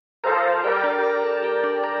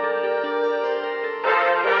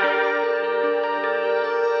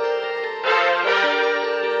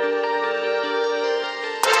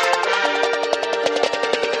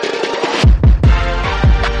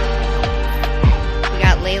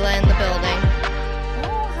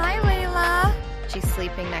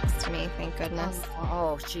goodness.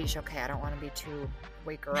 Oh, sheesh. Okay, I don't want to be too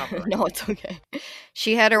wake her up. No, it's okay.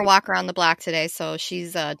 She had her walk around the block today, so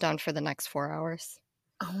she's done for the next 4 hours.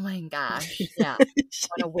 Oh my gosh. Yeah. I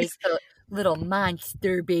want to wake the little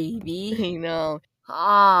monster baby. I know.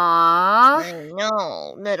 Aww. I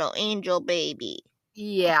know, little angel baby.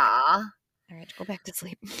 Yeah. All right, go back to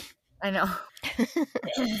sleep. I know.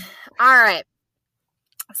 All right.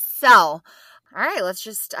 So, all right, let's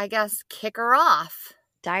just, I guess, kick her off.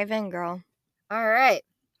 Dive in, girl. All right.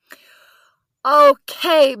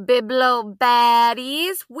 Okay, Biblo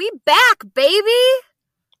baddies. We back, baby.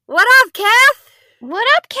 What up, Kath? What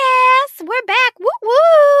up, Cass? We're back. Woo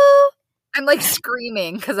woo. I'm like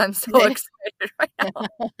screaming because I'm so excited right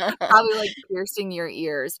now. Probably like piercing your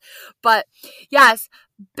ears. But yes,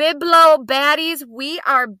 Biblo baddies, we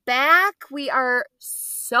are back. We are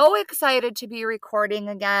so excited to be recording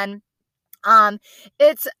again.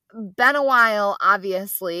 It's been a while,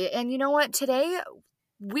 obviously. And you know what? Today,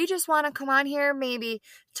 we just want to come on here, maybe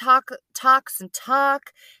talk,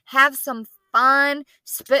 have some fun,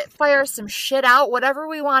 spitfire some shit out, whatever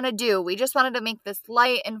we want to do. We just wanted to make this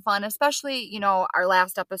light and fun, especially, you know, our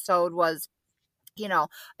last episode was, you know,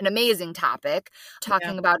 an amazing topic,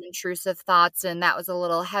 talking about intrusive thoughts, and that was a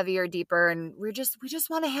little heavier, deeper, and we just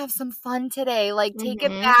want to have some fun today, like take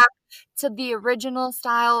it back to the original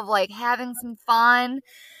style of like having some fun.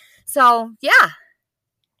 So yeah,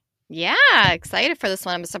 excited for this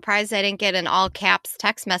one. I'm surprised I didn't get an all caps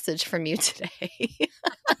text message from you today.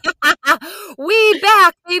 We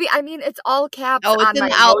back, baby. I mean, it's all caps. Oh, it's in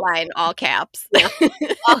the outline, all caps. Yeah.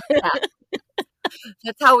 All caps.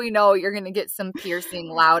 That's how we know you're going to get some piercing,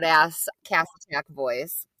 loud-ass Cass Attack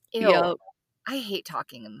voice. Ew. Yep. I hate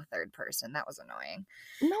talking in the third person. That was annoying.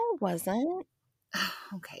 No, it wasn't.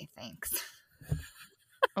 Okay, thanks.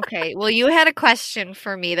 Okay, well, you had a question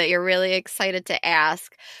for me that you're really excited to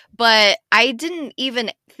ask, but I didn't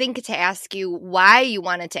even think to ask you why you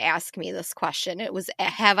wanted to ask me this question. It was,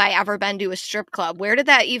 have I ever been to a strip club? Where did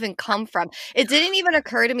that even come from? It didn't even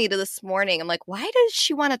occur to me to this morning. I'm like, why does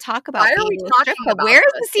she want to talk about being to a strip club? Where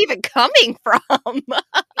is this even coming from?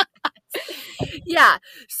 Yeah,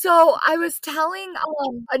 so I was telling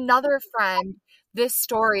another friend this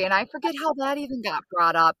story, and I forget how that even got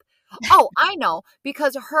brought up. Oh, I know,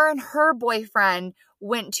 because her and her boyfriend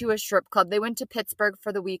went to a strip club. They went to Pittsburgh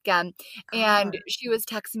for the weekend, and she was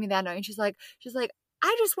texting me that night, and she's like,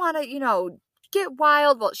 I just want to, you know, get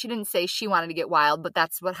wild. Well, she didn't say she wanted to get wild, but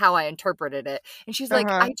that's how I interpreted it. And she's like,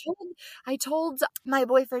 I told my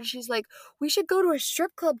boyfriend, she's like, we should go to a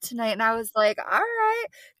strip club tonight. And I was like, all right,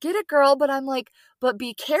 get it, girl. But I'm like, but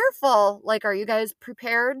be careful. Like, are you guys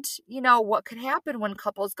prepared? You know, what could happen when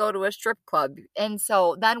couples go to a strip club? And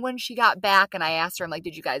so then when she got back and I asked her, I'm like,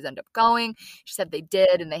 did you guys end up going? She said they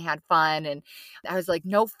did and they had fun. And I was like,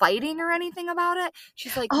 no fighting or anything about it?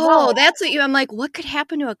 She's like, oh, no. That's what you, I'm like, what could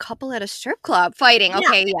happen to a couple at a strip club? Fighting.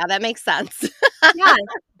 Okay, yeah, that makes sense. Yeah.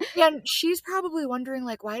 And she's probably wondering,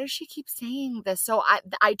 like, why does she keep saying this? So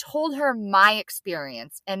I told her my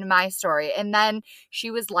experience and my story. And then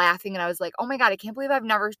she was laughing and I was like, oh my God, I can't believe I've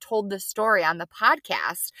never told this story on the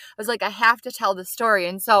podcast. I was like, I have to tell the story.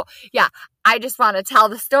 And so, yeah, I just want to tell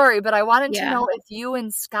the story. But I wanted to know if you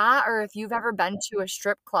and Scott, or if you've ever been to a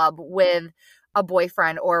strip club with a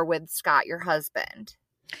boyfriend or with Scott, your husband.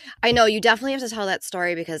 I know, you definitely have to tell that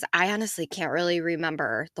story because I honestly can't really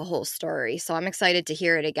remember the whole story. So I'm excited to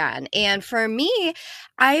hear it again. And for me,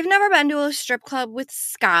 I've never been to a strip club with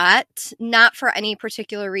Scott, not for any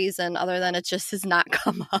particular reason other than it just has not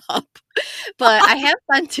come up. But I have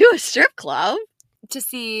been to a strip club. To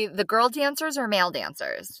see the girl dancers or male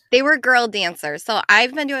dancers? They were girl dancers. So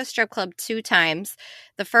I've been to a strip club 2 times.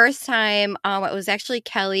 The first time, it was actually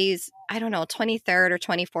Kelly's, 23rd or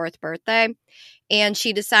 24th birthday. And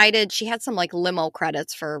she decided she had some like limo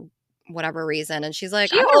credits for whatever reason. And she's like,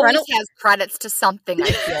 she always has credits to something,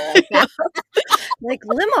 I feel like. Like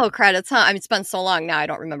limo credits, huh? I mean, it's been so long now. I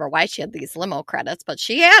don't remember why she had these limo credits, but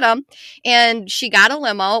she had them. And she got a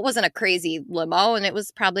limo. It wasn't a crazy limo. And it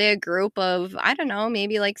was probably a group of,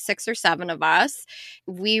 maybe like 6 or 7 of us.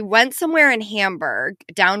 We went somewhere in Hamburg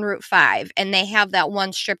down Route 5. And they have that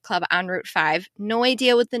one strip club on Route 5. No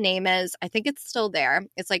idea what the name is. I think it's still there.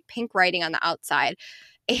 It's like pink writing on the outside.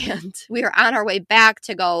 And we were on our way back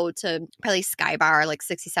to go to probably Sky Bar, like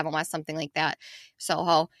 67 West, something like that,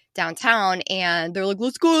 Soho, downtown. And they're like,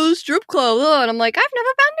 let's go to the strip club. And I'm like, I've never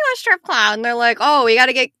been to a strip club. And they're like, oh, we got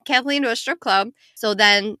to get Kathleen to a strip club. So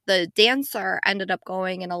then the dancer ended up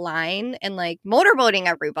going in a line and like motorboating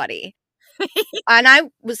everybody. And I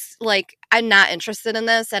was like, I'm not interested in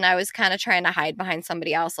this. And I was kind of trying to hide behind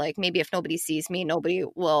somebody else. Like, maybe if nobody sees me, nobody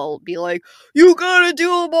will be like, you gotta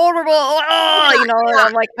do a motorboat. You know, and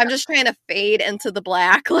I'm like, I'm just trying to fade into the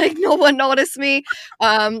black. Like, no one noticed me.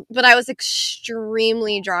 But I was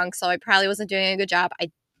extremely drunk. So I probably wasn't doing a good job.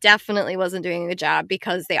 I definitely wasn't doing a good job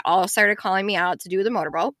because they all started calling me out to do the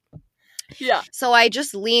motorboat. Yeah. So I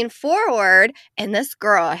just leaned forward, and this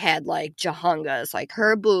girl had like jahungas. Like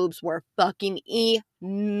her boobs were fucking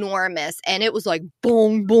enormous. And it was like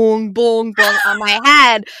boom, boom, boom, boom on my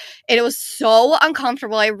head. And it was so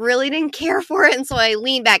uncomfortable. I really didn't care for it. And so I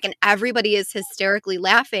leaned back, and everybody is hysterically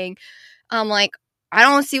laughing. I'm like, I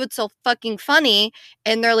don't see what's so fucking funny.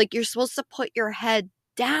 And they're like, you're supposed to put your head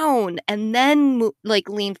down and then like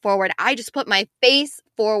lean forward. I just put my face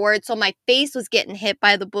forward, so my face was getting hit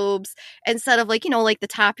by the boobs instead of like, you know, like the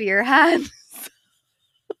top of your head.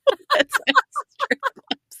 That's my strip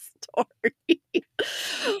club story.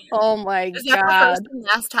 Oh my Is that the first and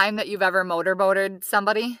last time that you've ever motorboated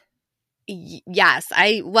somebody? Yes.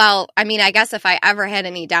 I mean, I guess if I ever had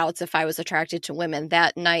any doubts if I was attracted to women,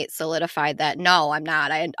 that night solidified that no, I'm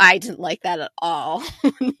not. I didn't like that at all.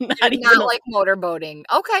 Not like motorboating.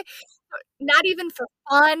 Okay. Not even for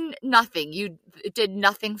fun, nothing. It did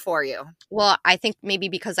nothing for you. Well, I think maybe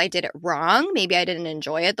because I did it wrong. Maybe I didn't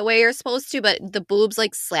enjoy it the way you're supposed to, but the boobs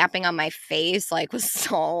like slapping on my face like was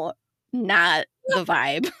so not the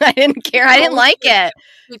vibe. I didn't care. I didn't like it.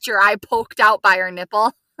 Get your eye poked out by her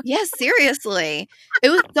nipple. Yeah, seriously. It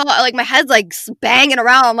was so, like my head's like banging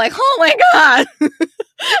around. I'm like, oh my God.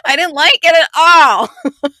 I didn't like it at all.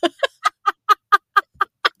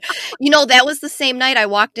 You know, that was the same night I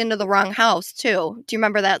walked into the wrong house too. Do you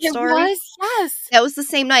remember that story? It was, yes. That was the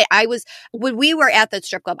same night. When we were at the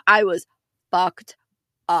strip club, I was fucked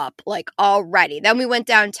up, like already. Then we went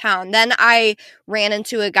downtown. Then I ran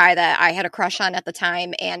into a guy that I had a crush on at the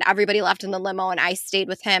time, and everybody left in the limo, and I stayed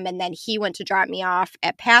with him. And then he went to drop me off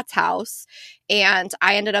at Pat's house, and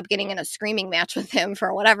I ended up getting in a screaming match with him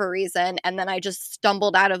for whatever reason. And then I just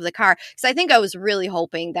stumbled out of the car because I think I was really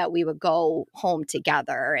hoping that we would go home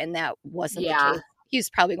together, and that wasn't the case. He was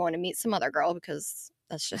probably going to meet some other girl because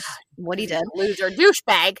that's just what he did. Loser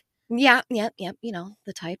douchebag. Yeah, you know,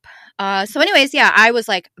 the type. So anyways, yeah, I was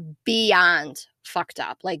like beyond fucked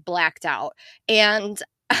up, like blacked out. And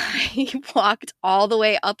I walked all the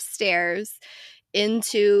way upstairs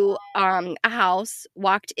into a house,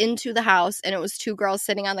 walked into the house, and it was two girls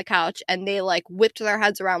sitting on the couch, and they like whipped their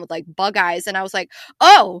heads around with like bug eyes. And I was like,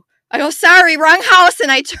 oh, I go, sorry, wrong house. And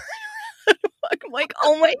I turned around. I'm like,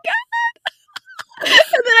 oh my God. And then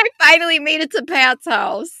I finally made it to Pat's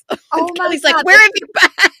house. Oh my He's God. like, where have you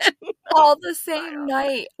been? All the same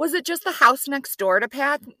night. Was it just the house next door to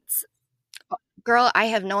Pat's? Girl, I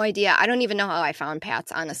have no idea. I don't even know how I found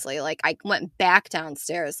Pat's, honestly. Like, I went back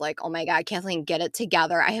downstairs, like, oh my God, Kathleen, get it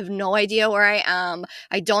together. I have no idea where I am.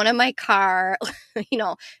 I don't have my car. You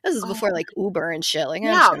know, this is before like Uber and shit. Like,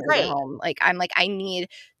 I'm just gonna get home. Like, I'm like, I need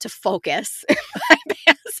to focus in my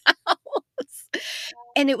Pat's house.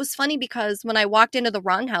 And it was funny because when I walked into the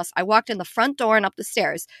wrong house, I walked in the front door and up the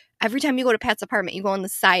stairs. Every time you go to Pat's apartment, you go in the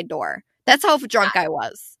side door. That's how drunk I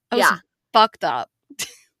was. I was fucked up.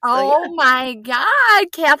 Oh my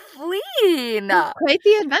God, Kathleen. Quite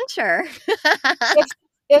the adventure.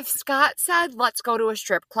 If Scott said, let's go to a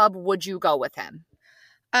strip club, would you go with him?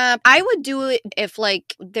 I would do it if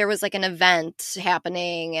like there was like an event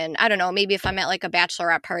happening, and I don't know, maybe if I'm at like a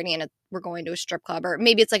bachelorette party and we're going to a strip club, or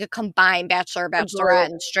maybe it's like a combined bachelorette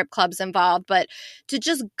and strip clubs involved. But to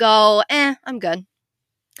just go, I'm good.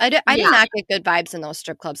 I did not get good vibes in those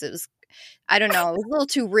strip clubs. It was, I don't know, it was a little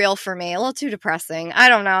too real for me, a little too depressing. I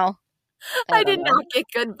don't know. I did not get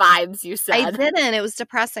good vibes, you said. I didn't. It was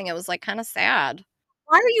depressing. It was like kind of sad.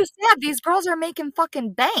 Why are you sad? These girls are making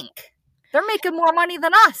fucking bank. They're making more money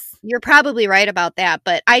than us. You're probably right about that,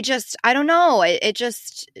 but I don't know.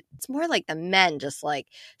 It's more like the men just like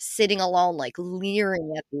sitting alone, like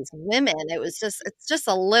leering at these women. It's just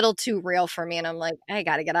a little too real for me. And I'm like, I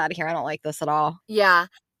got to get out of here. I don't like this at all. Yeah.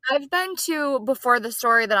 I've been to, before the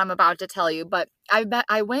story that I'm about to tell you, but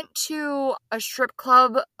I went to a strip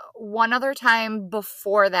club one other time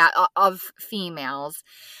before that of females.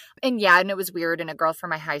 And it was weird. And a girl from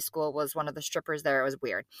my high school was one of the strippers there. It was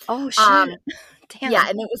weird. Oh, shit. Damn. Yeah,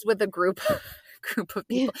 and it was with a group of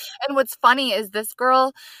people. And what's funny is this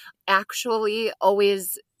girl actually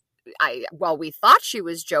always... we thought she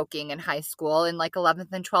was joking in high school in like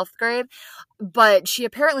 11th and 12th grade, but she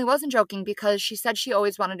apparently wasn't joking because she said she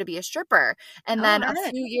always wanted to be a stripper. And then a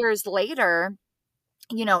few years later,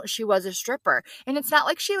 you know, she was a stripper. And it's not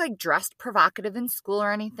like she like dressed provocative in school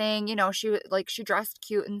or anything. You know, she dressed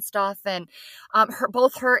cute and stuff. And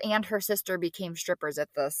both her and her sister became strippers at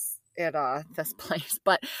this place.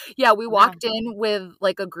 But yeah, we walked in with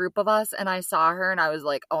like a group of us, and I saw her and I was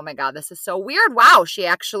like, oh my God, this is so weird. Wow, she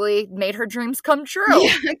actually made her dreams come true.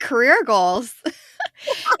 Yeah, career goals.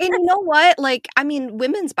 And you know what? Like, I mean,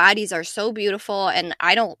 women's bodies are so beautiful, and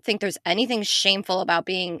I don't think there's anything shameful about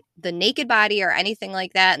being the naked body or anything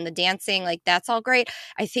like that, and the dancing, like, that's all great.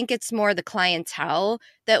 I think it's more the clientele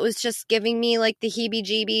that was just giving me, like, the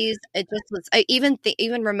heebie-jeebies. It just was,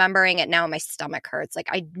 even remembering it now, my stomach hurts. Like,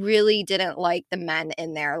 I really didn't like the men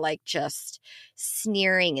in there, like, just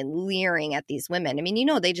sneering and leering at these women. I mean, you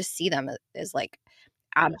know, they just see them as like,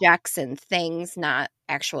 objects and things, not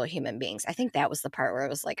actual human beings. I think that was the part where it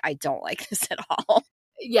was like, I don't like this at all.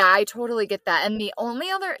 Yeah, I totally get that. And the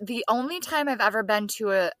only time I've ever been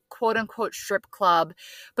to a quote unquote strip club,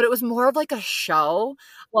 but it was more of like a show,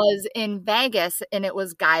 was in Vegas, and it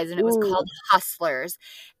was guys, and it was called Hustlers.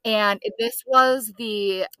 And this was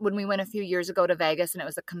when we went a few years ago to Vegas, and it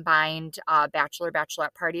was a combined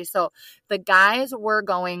bachelorette party. So the guys were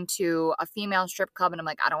going to a female strip club, and I'm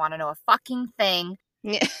like, I don't want to know a fucking thing.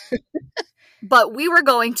 Yeah. But we were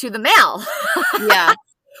going to the male. Yeah.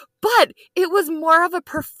 But it was more of a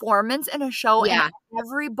performance and a show. Yeah. And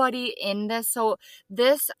everybody in this. So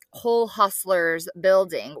this whole Hustlers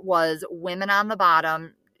building was women on the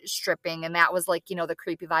bottom stripping. And that was like, you know, the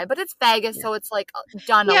creepy vibe. But it's Vegas. So it's like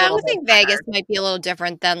done a little bit. Yeah, I would think Vegas might be a little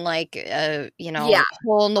different than like, you know,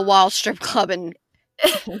 hole in the wall strip club in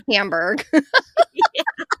Hamburg.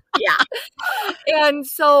 Yeah. And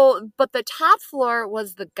so, but the top floor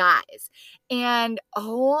was the guys. And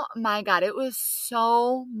oh my God, it was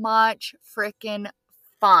so much freaking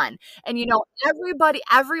fun. And you know,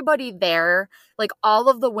 everybody there, like all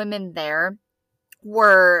of the women there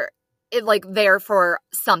were there for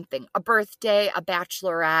something, a birthday, a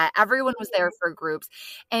bachelorette. Everyone was there for groups.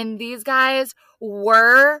 And these guys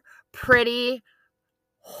were pretty,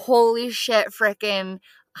 holy shit, freaking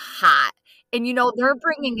hot. And, you know, they're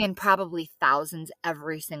bringing in probably thousands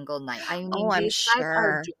every single night. I mean, I'm these guys are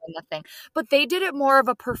sure. doing the thing. But they did it more of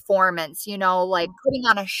a performance, you know, like putting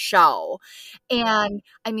on a show. And,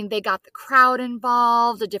 I mean, they got the crowd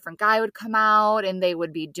involved. A different guy would come out, and they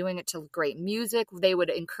would be doing it to great music. They would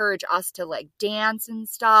encourage us to, like, dance and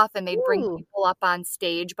stuff. And they'd bring people up on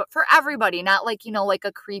stage. But for everybody, not like, you know, like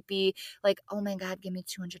a creepy, like, oh, my God, give me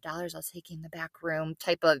 $200. I'll take you in the back room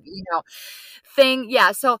type of, you know, thing.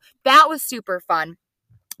 Yeah, so that was super fun.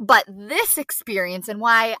 But this experience, and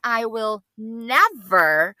why I will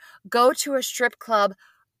never go to a strip club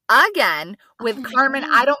again with Carmen.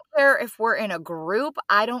 I don't care if we're in a group.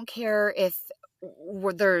 I don't care if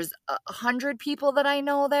there's 100 people that I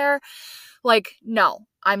know there. Like, no,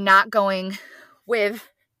 I'm not going with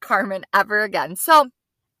Carmen ever again. So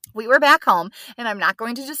we were back home, and I'm not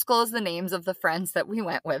going to disclose the names of the friends that we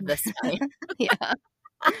went with this time. Yeah.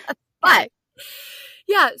 But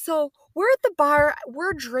yeah, so we're at the bar,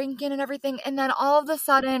 we're drinking and everything, and then all of a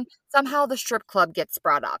sudden, somehow the strip club gets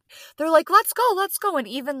brought up. They're like, let's go. And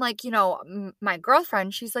even like, you know, my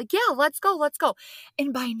girlfriend, she's like, yeah, let's go.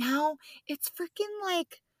 And by now, it's freaking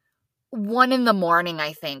like 1 a.m,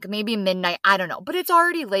 I think, maybe midnight, I don't know. But it's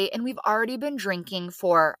already late, and we've already been drinking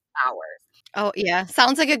for hours. Oh, yeah.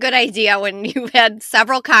 Sounds like a good idea when you've had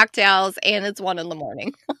several cocktails and it's 1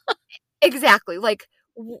 a.m. Exactly. Like,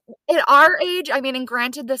 at our age, I mean, and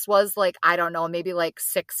granted, this was like, I don't know, maybe like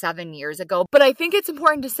 6-7 years ago, but I think it's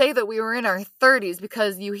important to say that we were in our 30s,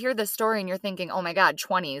 because you hear this story and you're thinking, oh my God,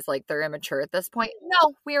 20s, like they're immature at this point.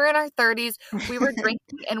 No, we were in our 30s. We were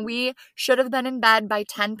drinking, and we should have been in bed by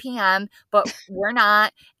 10 p.m., but we're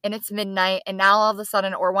not. And it's midnight. And now all of a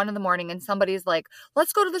sudden, or 1 a.m, and somebody's like,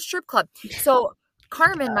 let's go to the strip club. So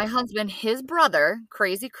Carmen, my husband, his brother,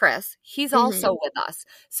 Crazy Chris, he's also with us.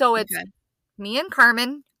 So it's me and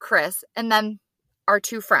Carmen, Chris, and then our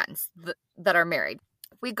 2 friends that are married.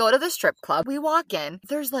 We go to the strip club. We walk in.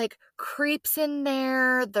 There's like creeps in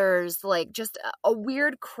there. There's like just a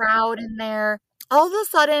weird crowd in there. All of a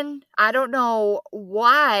sudden, I don't know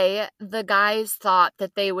why the guys thought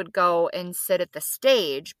that they would go and sit at the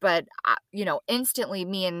stage, but, you know, instantly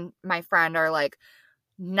me and my friend are like,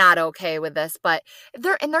 not okay with this. But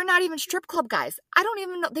they're not even strip club guys. I don't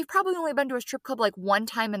even know. They've probably only been to a strip club like 1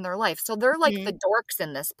 time in their life. So they're like the dorks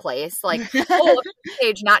in this place, like, oh,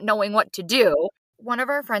 stage, not knowing what to do. One of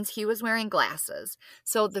our friends, he was wearing glasses.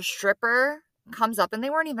 So the stripper comes up, and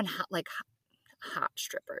they weren't even like hot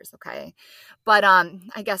strippers, okay? But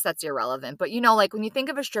I guess that's irrelevant. But like when you think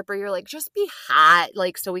of a stripper, you're like, just be hot,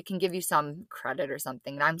 like so we can give you some credit or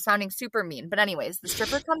something. And I'm sounding super mean. But anyways, the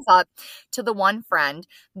stripper comes up to the one friend.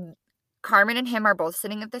 Carmen and him are both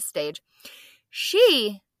sitting at this stage.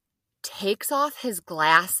 She takes off his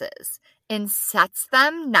glasses and sets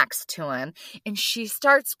them next to him, and she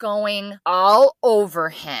starts going all over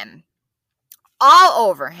him. All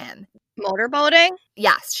over him. Motorboating?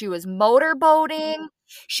 Yes, she was motorboating.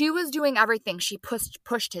 She was doing everything. She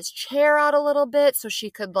pushed his chair out a little bit so she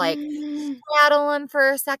could like straddle him for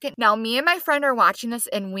a second. Now, me and my friend are watching this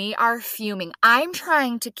and we are fuming. I'm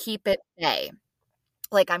trying to keep it at bay.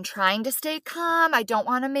 Like, I'm trying to stay calm. I don't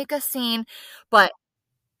want to make a scene, but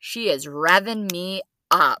she is revving me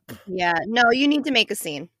up. Yeah, no, you need to make a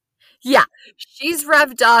scene. Yeah, she's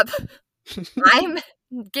revved up. I'm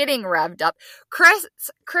getting revved up. Chris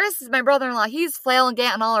is my brother-in-law. He's flailing,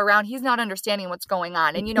 getting all around. He's not understanding what's going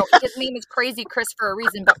on. And, his name is Crazy Chris for a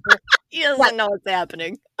reason. But he doesn't know what's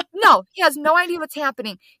happening. No, he has no idea what's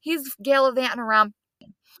happening. He's gallivanting around.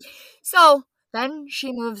 So then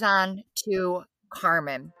she moves on to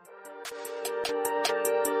Carmen.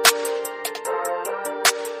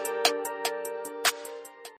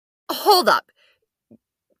 Hold up.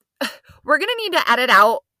 We're going to need to edit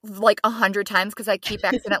out like 100 times because I keep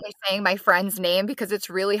accidentally saying my friend's name because it's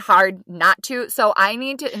really hard not to. So I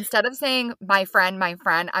need to, instead of saying my friend,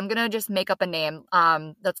 I'm going to just make up a name.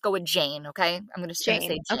 Let's go with Jane, okay? I'm just going to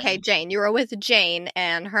say Jane. Okay, Jane. You were with Jane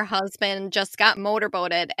and her husband just got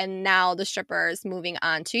motorboated and now the stripper is moving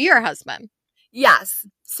on to your husband. Yes.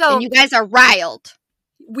 So and you guys are riled.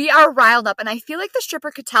 We are riled up, and I feel like the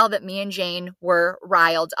stripper could tell that me and Jane were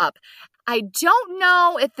riled up. I don't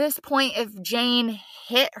know at this point if Jane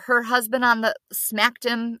hit her husband smacked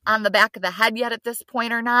him on the back of the head yet at this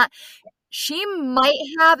point or not. She might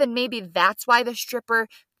have, and maybe that's why the stripper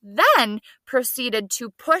then proceeded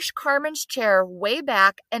to push Carmen's chair way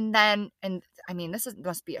back, and I mean,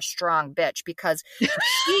 must be a strong bitch because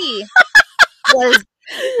she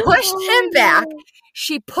pushed him back.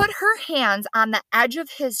 She put her hands on the edge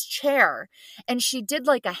of his chair and she did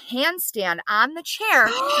like a handstand on the chair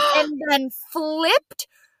and then flipped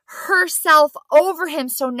herself over him.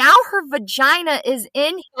 So now her vagina is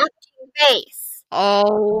in his face.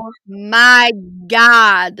 Oh my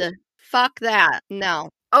God. Fuck that. No.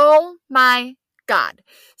 Oh my God.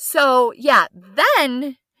 So yeah,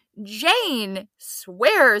 then Jane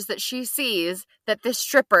swears that she sees that this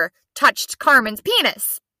stripper touched Carmen's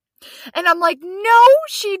penis. And I'm like, no,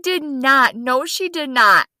 she did not. No, she did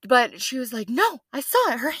not. But she was like, no, I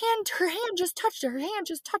saw it. Her hand just touched it. Her hand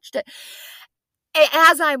just touched it.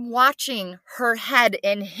 As I'm watching her head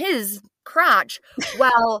in his crotch,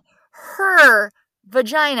 while her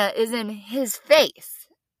vagina is in his face.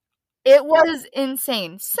 It was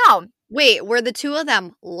insane. So. Wait, were the two of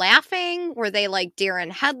them laughing? Were they like deer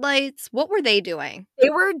in headlights? What were they doing? They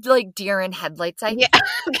were like deer in headlights. Yeah,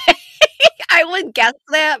 okay. I would guess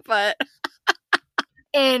that, but.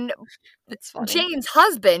 And it's funny. Jane's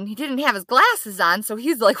husband, he didn't have his glasses on, so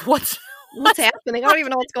he's like, what's happening? I don't even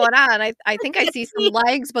know what's going on. I think I see some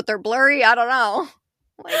legs, but they're blurry. I don't know.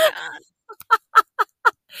 Oh my God.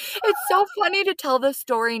 It's so funny to tell this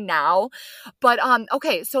story now. But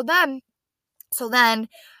okay, so then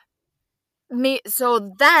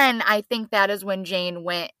I think that is when Jane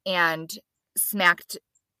went and smacked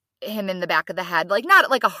him in the back of the head. Like, not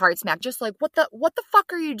like a hard smack, just like, what the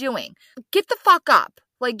fuck are you doing? Get the fuck up.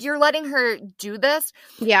 Like, you're letting her do this.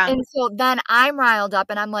 Yeah. And so then I'm riled up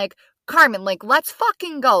and I'm like, Carmen, like, let's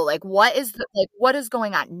fucking go. Like, what is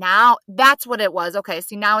going on? Now, that's what it was. Okay,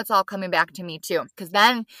 see, now it's all coming back to me too. Because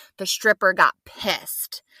then the stripper got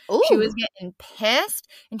pissed. Ooh. She was getting pissed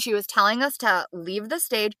and she was telling us to leave the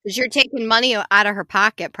stage. Because you're taking money out of her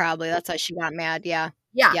pocket, probably. That's why she got mad, yeah.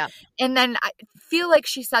 Yeah. And then I feel like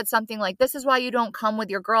she said something like, this is why you don't come with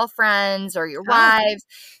your girlfriends or your wives,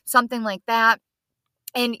 something like that.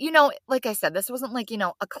 And, like I said, this wasn't like,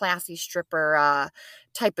 a classy stripper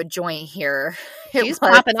type of joint here. She's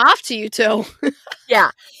popping off to you too.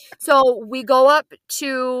 Yeah. So we go up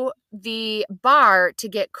to the bar to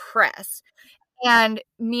get Chris. And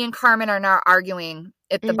me and Carmen are now arguing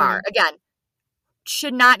at the bar. Again,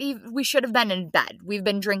 we should have been in bed. We've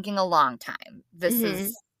been drinking a long time. This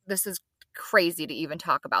is crazy to even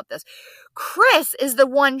talk about this. Chris is the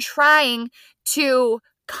one trying to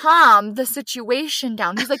calm the situation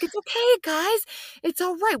down. He's like, it's okay, guys. It's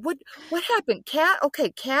all right. What happened? Kat? Okay,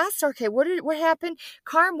 Cass? Okay, what happened?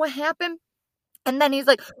 Carm, what happened? And then he's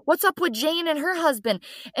like, what's up with Jane and her husband?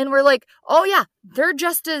 And we're like, oh yeah, they're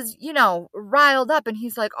just as, riled up. And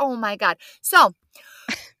he's like, oh my God. So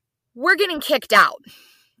we're getting kicked out.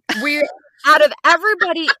 We're out of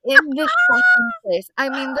everybody in this fucking place. I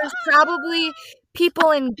mean, there's probably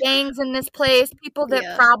people in gangs in this place, people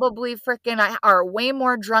that probably freaking are way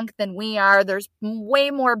more drunk than we are. There's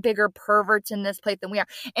way more bigger perverts in this place than we are.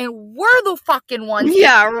 And we're the fucking ones.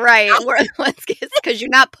 Yeah, right. We're the ones, because you're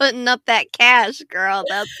not putting up that cash, girl.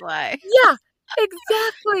 That's why. Yeah,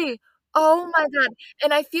 exactly. Oh my God.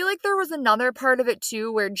 And I feel like there was another part of it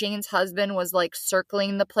too where Jane's husband was like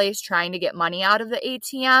circling the place trying to get money out of the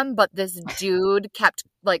ATM, but this dude kept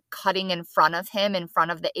like cutting in front of him in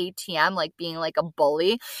front of the ATM, like being like a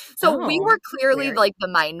bully. So we were clearly weird. like the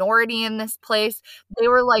minority in this place. They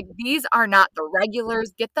were like, these are not the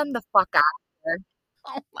regulars. Get them the fuck out of here.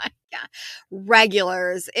 Oh my God.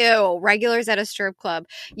 Regulars. Ew. Regulars at a strip club.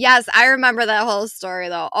 Yes, I remember that whole story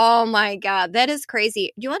though. Oh my God. That is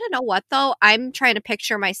crazy. You want to know what though? I'm trying to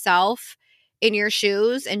picture myself in your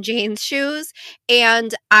shoes, in Jane's shoes,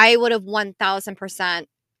 and I would have 1000%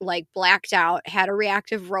 like blacked out, had a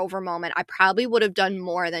reactive rover moment. I probably would have done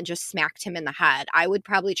more than just smacked him in the head. I would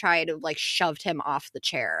probably try to like shoved him off the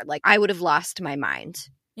chair. Like I would have lost my mind.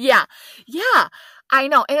 Yeah. Yeah. I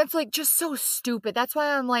know. And it's like just so stupid. That's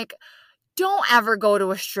why I'm like, don't ever go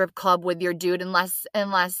to a strip club with your dude unless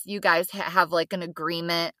you guys have like an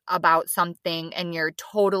agreement about something and you're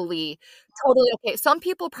totally okay. Some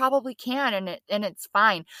people probably can and it's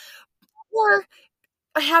fine. Or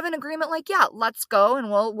have an agreement like, yeah, let's go and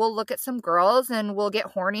we'll look at some girls and we'll get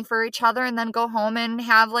horny for each other and then go home and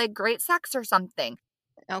have like great sex or something.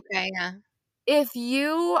 Okay, yeah. If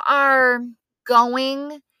you are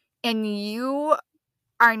going and you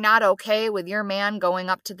are not okay with your man going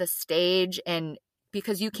up to the stage and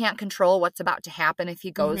because you can't control what's about to happen if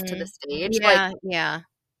he goes to the stage,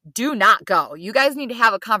 do not go. You guys need to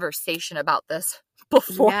have a conversation about this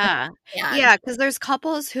before. Yeah, because there's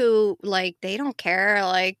couples who like they don't care.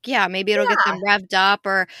 Like, maybe it'll get them revved up,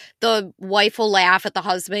 or the wife will laugh at the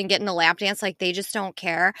husband getting a lap dance. Like they just don't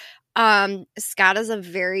care. Scott is a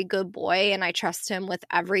very good boy and I trust him with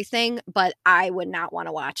everything, but I would not want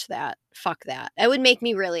to watch that. Fuck that. It would make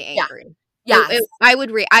me really angry. Yeah. I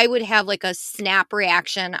would have like a snap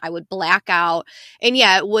reaction. I would black out. And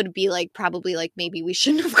it would be like probably like maybe we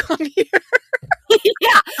shouldn't have come here.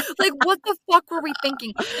 Like what the fuck were we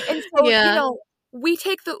thinking? And so, you know, we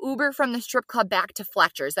take the Uber from the strip club back to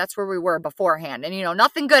Fletcher's. That's where we were beforehand. And, you know,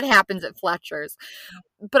 nothing good happens at Fletcher's.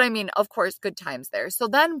 But I mean, of course, good times there. So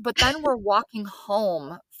then we're walking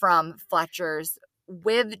home from Fletcher's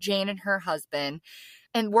with Jane and her husband.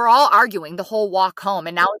 And we're all arguing the whole walk home.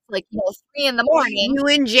 And now it's like, 3 a.m. You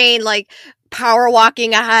and Jane, like, power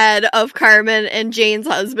walking ahead of Carmen and Jane's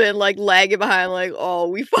husband, like, lagging behind, like, oh,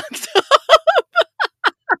 we fucked up.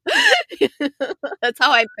 That's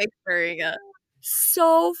how I'm picturing it.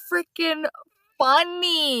 So freaking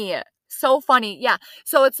funny. So funny. Yeah.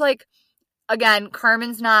 So it's like, again,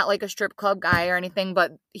 Carmen's not like a strip club guy or anything,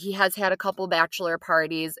 but he has had a couple bachelor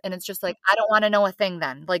parties. And it's just like, I don't want to know a thing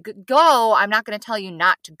then. Like, go. I'm not going to tell you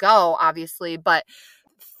not to go, obviously, but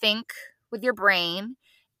think with your brain.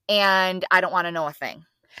 And I don't want to know a thing.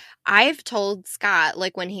 I've told Scott,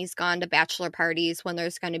 like when he's gone to bachelor parties, when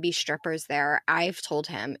there's going to be strippers there, I've told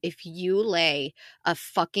him, if you lay a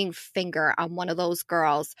fucking finger on one of those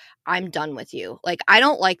girls, I'm done with you. Like, I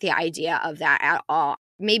don't like the idea of that at all.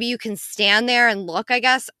 Maybe you can stand there and look, I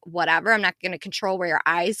guess, whatever. I'm not going to control where your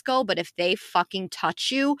eyes go, but if they fucking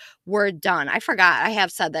touch you, we're done. I forgot. I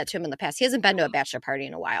have said that to him in the past. He hasn't been to a bachelor party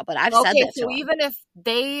in a while, but I've said that to him. So even if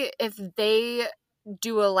they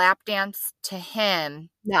do a lap dance to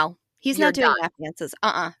him. No, he's not doing lap dances.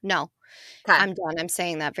 No. Okay. I'm done. I'm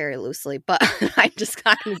saying that very loosely, but I'm just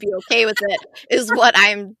not going to be okay with it is what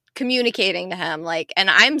I'm communicating to him. Like,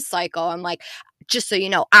 and I'm psycho. I'm like, just so you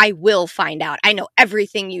know, I will find out. I know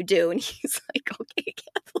everything you do. And he's like, okay,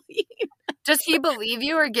 Kathleen. Does he believe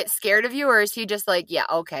you or get scared of you? Or is he just like, yeah,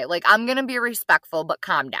 okay. Like, I'm going to be respectful, but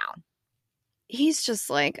calm down. He's just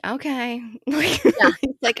like, okay. He's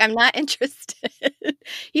like, I'm not interested.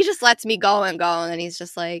 He just lets me go and go. And then he's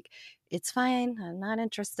just like, it's fine. I'm not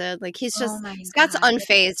interested. Like, he's just, Scott's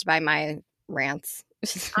unfazed by my rants.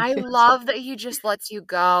 I love that he just lets you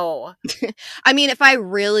go. I mean, if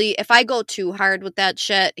I go too hard with that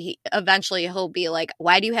shit, eventually he'll be like,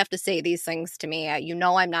 why do you have to say these things to me? You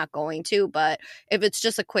know I'm not going to, but if it's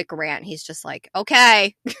just a quick rant, he's just like,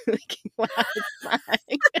 okay. Well, it's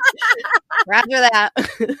fine. After that.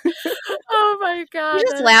 Oh my God. He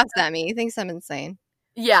just laughs at me. He thinks I'm insane.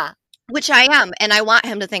 Yeah. Which I am, and I want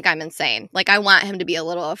him to think I'm insane. Like, I want him to be a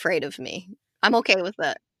little afraid of me. I'm okay with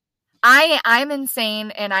it. I'm insane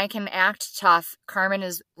and I can act tough. Carmen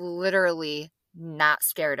is literally not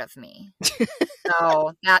scared of me.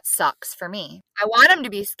 So that sucks for me. I want him to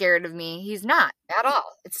be scared of me. He's not at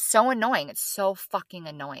all. It's so annoying. It's so fucking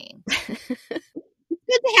annoying.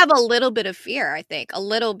 Good to have a little bit of fear, I think. A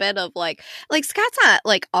little bit of like Scott's not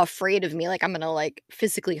like afraid of me, like I'm gonna like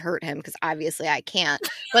physically hurt him, because obviously I can't.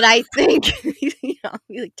 But I think he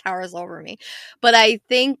like towers over me. But I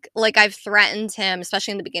think like I've threatened him,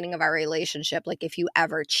 especially in the beginning of our relationship, like if you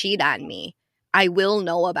ever cheat on me, I will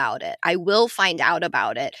know about it. I will find out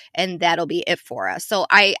about it, and that'll be it for us. So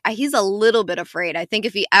he's a little bit afraid. I think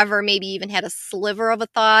if he ever maybe even had a sliver of a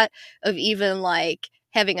thought of even like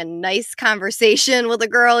having a nice conversation with a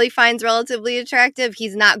girl he finds relatively attractive,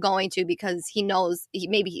 he's not going to, because he knows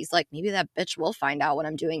he's like, maybe that bitch will find out what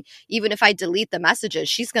I'm doing. Even if I delete the messages,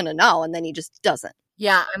 she's going to know. And then he just doesn't.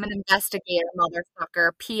 Yeah, I'm an investigator,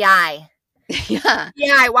 motherfucker. PI. Yeah.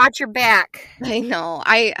 Yeah, I watch your back. I know.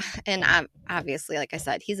 I'm obviously, like I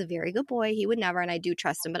said, he's a very good boy. He would never, and I do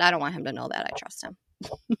trust him, but I don't want him to know that I trust him.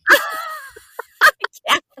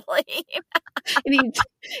 Kathleen. And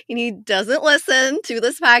he doesn't listen to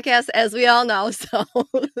this podcast, as we all know. So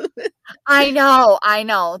I know.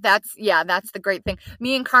 That's the great thing.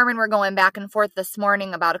 Me and Carmen were going back and forth this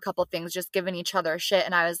morning about a couple things, just giving each other shit.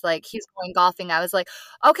 And I was like, he's going golfing. I was like,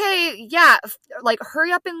 okay, yeah, like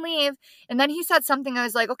hurry up and leave. And then he said something. I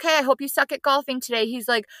was like, okay, I hope you suck at golfing today. He's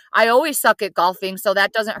like, I always suck at golfing, so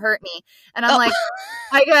that doesn't hurt me. And I'm like,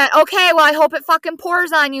 okay, well, I hope it fucking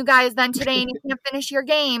pours on you guys then today and you can't finish your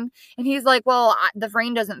game. And he's like, well, the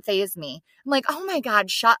rain doesn't faze me. I'm like, oh my God,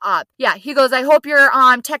 shut up. Yeah, he goes, I hope your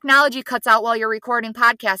technology cuts out while you're recording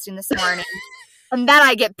podcasting this morning. And then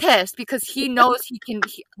I get pissed because he knows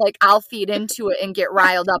I'll feed into it and get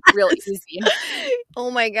riled up real easy. Oh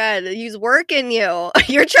my God, he's working you.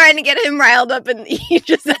 You're trying to get him riled up and he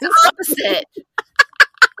just ends opposite.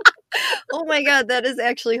 Oh my God, that is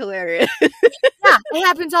actually hilarious. Yeah, it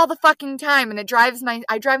happens all the fucking time, and I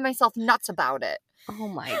drive myself nuts about it. Oh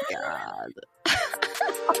my God.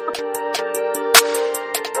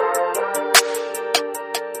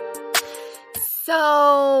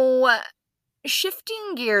 So,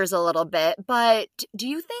 shifting gears a little bit, but do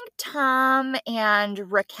you think Tom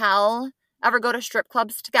and Raquel ever go to strip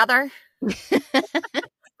clubs together?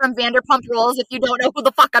 From Vanderpump Rules, if you don't know who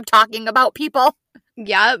the fuck I'm talking about, people.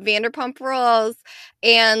 Yeah, Vanderpump Rules.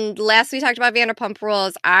 And last we talked about Vanderpump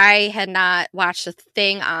Rules, I had not watched a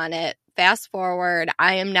thing on it. Fast forward,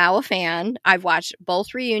 I am now a fan. I've watched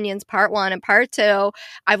both reunions, part 1 and part 2.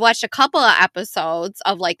 I've watched a couple of episodes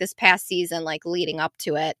of like this past season, like leading up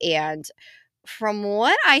to it. And from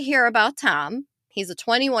what I hear about Tom, he's a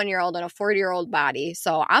 21-year-old in a 40-year-old body.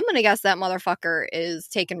 So I'm going to guess that motherfucker is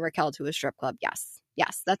taking Raquel to a strip club. Yes,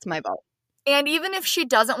 that's my vote. And even if she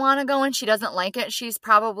doesn't want to go and she doesn't like it, she's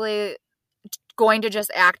probably going to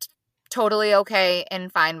just act totally okay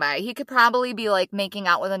and fine by it. He could probably be like making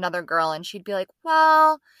out with another girl and she'd be like,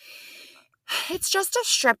 well, it's just a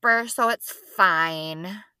stripper, so it's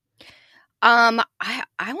fine. I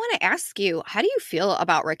want to ask you, how do you feel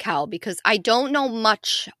about Raquel? Because I don't know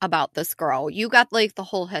much about this girl. You got like the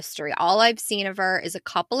whole history. All I've seen of her is a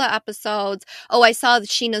couple of episodes. Oh, I saw the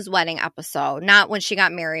Sheena's wedding episode, not when she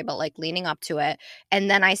got married, but like leading up to it. And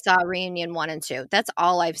then I saw reunion 1 and 2. That's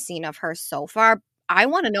all I've seen of her so far. I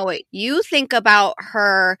want to know what you think about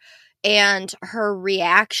her and her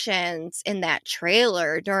reactions in that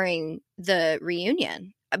trailer during the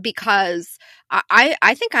reunion. Because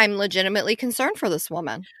I think I'm legitimately concerned for this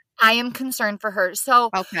woman. I am concerned for her. So,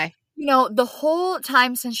 okay, you know, the whole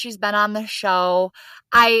time since she's been on the show,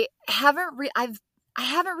 I haven't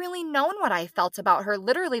really known what I felt about her.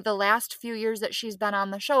 Literally the last few years that she's been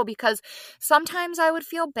on the show, because sometimes I would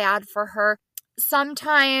feel bad for her.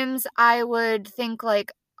 Sometimes I would think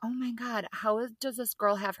like, oh my God, how does this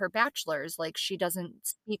girl have her bachelor's? Like, she doesn't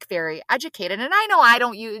speak very educated. And I know I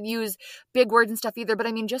don't use big words and stuff either, but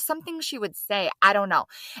I mean, just something she would say. I don't know.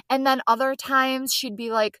 And then other times she'd be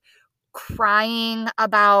like crying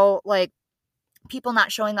about like people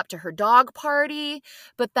not showing up to her dog party.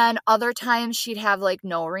 But then other times she'd have like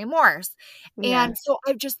no remorse. Yeah. And so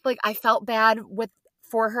I felt bad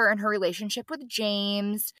for her and her relationship with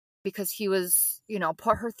James, because he was,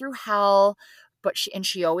 put her through hell. But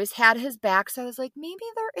she always had his back. So I was like, maybe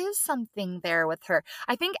there is something there with her.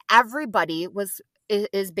 I think everybody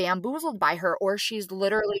is bamboozled by her, or she's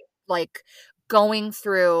literally like going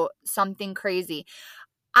through something crazy.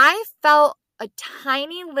 I felt a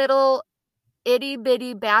tiny little itty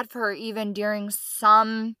bitty bad for her, even during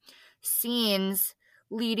some scenes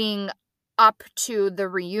leading up to the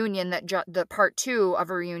reunion the part 2 of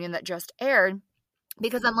a reunion that just aired.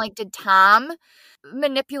 because I'm like, did Tom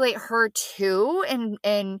manipulate her too? And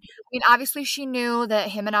I mean, obviously she knew that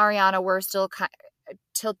him and Ariana were still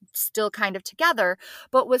kind of together,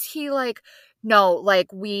 but was he like, no,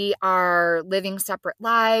 like we are living separate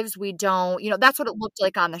lives. We don't, that's what it looked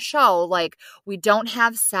like on the show. Like we don't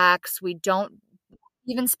have sex. We don't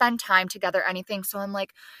even spend time together, anything. So I'm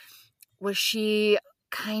like, was she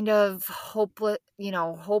kind of hopelessly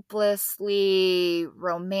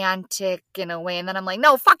romantic in a way? And then I'm like,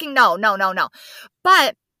 no, fucking no.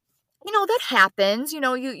 But that happens.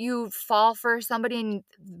 You fall for somebody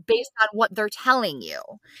based on what they're telling you.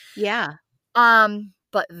 Yeah.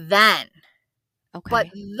 But then,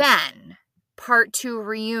 Okay. part 2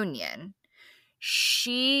 reunion,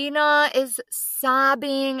 Sheena is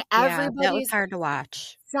sobbing. Yeah, that was Everybody's hard to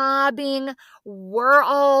watch. sobbing. We're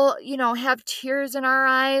all, have tears in our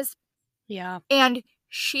eyes. Yeah. And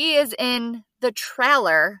she is in the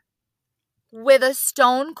trailer with a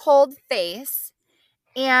stone cold face.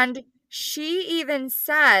 And she even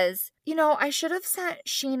says, I should have sent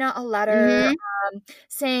Sheena a letter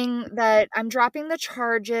saying that I'm dropping the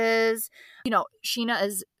charges. Sheena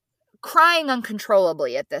is crying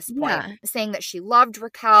uncontrollably at this point, saying that she loved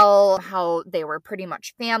Raquel, how they were pretty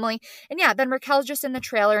much family. And yeah, then Raquel's just in the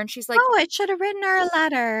trailer and she's like, oh, I should have written her a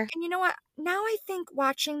letter. And you know what? Now I think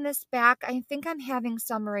watching this back, I think I'm having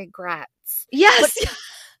some regrets. Yes.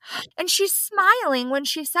 And she's smiling when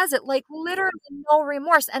she says it, like literally no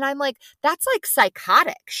remorse. And I'm like, that's like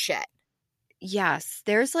psychotic shit. Yes.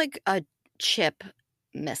 There's like a chip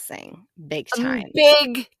missing big time. A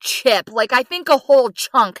big chip. Like I think a whole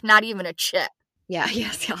chunk, not even a chip. Yeah,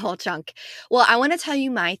 yes, a whole chunk. Well, I want to tell you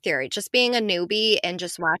my theory. Just being a newbie and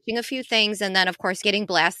just watching a few things and then, of course, getting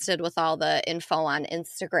blasted with all the info on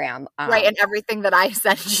Instagram. Right, and everything that I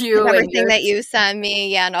sent you. Everything that you send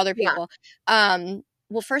me, and other people. Yeah.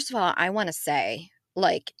 Well, first of all, I want to say,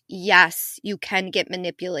 like, yes, you can get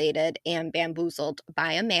manipulated and bamboozled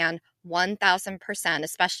by a man 1,000%,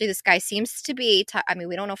 especially this guy seems to be,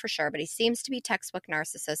 we don't know for sure, but he seems to be textbook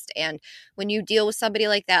narcissist. And when you deal with somebody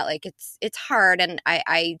like that, like it's hard. And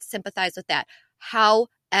I sympathize with that.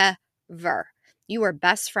 However, you are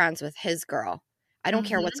best friends with his girl. I don't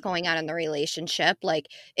care what's going on in the relationship. Like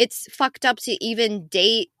it's fucked up to even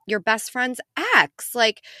date your best friend's ex.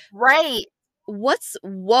 Like, right.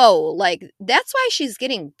 Like that's why she's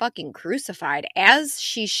getting fucking crucified, as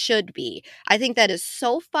she should be. I think that is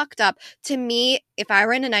so fucked up. To me, if I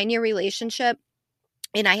were in a 9-year relationship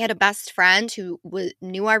and I had a best friend who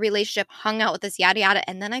knew our relationship, hung out with us, yada yada,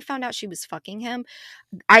 and then I found out she was fucking him,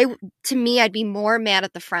 I'd be more mad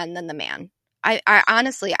at the friend than the man. I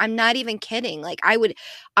honestly, I'm not even kidding. Like I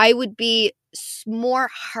would be more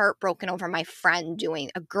heartbroken over my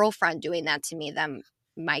girlfriend doing that to me than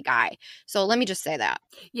my guy. So let me just say that.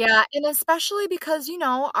 Yeah, and especially because,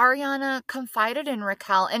 Ariana confided in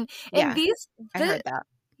Raquel and I heard that.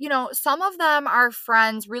 Some of them are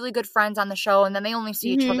friends, really good friends on the show, and then they only see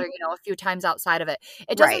each other, a few times outside of it.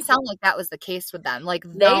 It doesn't sound like that was the case with them. Like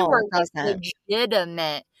they were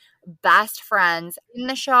legitimate best friends in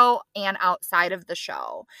the show and outside of the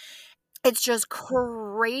show. It's just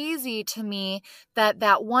crazy to me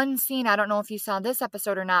that one scene, I don't know if you saw this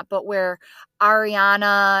episode or not, but where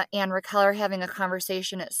Ariana and Raquel are having a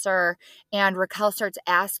conversation at SUR, and Raquel starts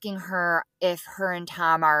asking her if her and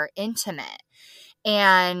Tom are intimate.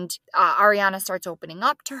 And Ariana starts opening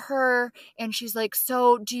up to her, and she's like,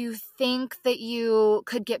 so do you think that you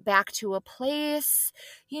could get back to a place?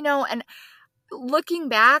 And looking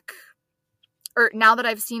back, or now that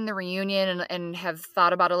I've seen the reunion and have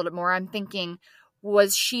thought about it a little bit more, I'm thinking,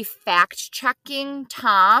 was she fact-checking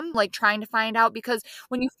Tom, like trying to find out? Because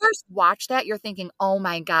when you first watch that, you're thinking, oh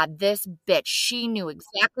my God, this bitch, she knew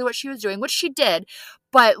exactly what she was doing, which she did,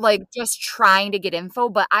 but like just trying to get info.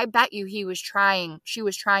 But I bet you she was trying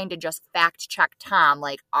to just fact-check Tom,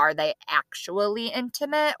 like, are they actually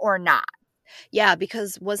intimate or not? Yeah,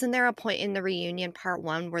 because wasn't there a point in the reunion part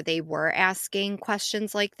 1 where they were asking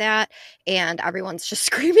questions like that and everyone's just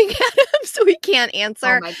screaming at him so he can't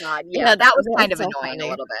answer? Oh my God. Yeah, that was kind of so annoying funny.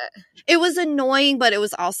 A little bit. It was annoying, but it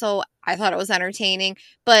was also, I thought it was entertaining.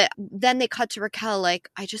 But then they cut to Raquel like,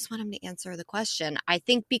 I just want him to answer the question. I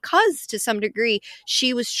think because to some degree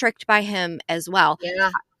she was tricked by him as well.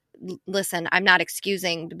 Yeah. Listen, I'm not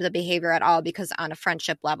excusing the behavior at all, because on a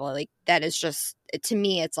friendship level, like that is just, to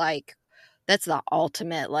me, it's like, that's the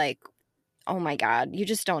ultimate, like, oh my God, you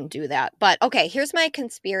just don't do that. But okay, here's my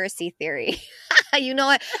conspiracy theory. You know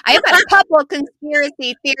what? I have got a couple of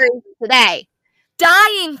conspiracy theories today.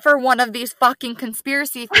 dying for one of these fucking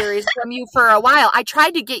conspiracy theories from you for a while. I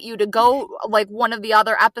tried to get you to go like one of the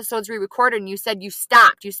other episodes we recorded, and you said you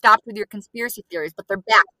stopped. You stopped with your conspiracy theories, but they're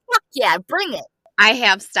back. Fuck yeah, bring it. I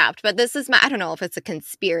have stopped, but this is I don't know if it's a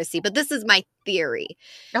conspiracy, but this is my theory.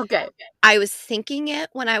 Okay. I was thinking it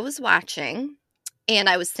when I was watching, and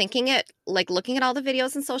I was thinking it, like looking at all the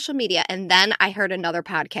videos on social media, and then I heard another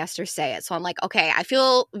podcaster say it. So I'm like, okay, I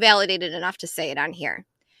feel validated enough to say it on here.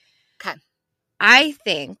 Okay. I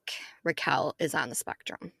think Raquel is on the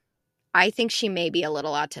spectrum. I think she may be a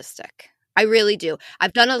little autistic. I really do.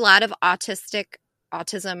 I've done a lot of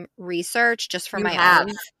autism research just for my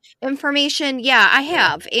own information. Yeah, I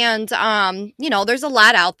have. And, there's a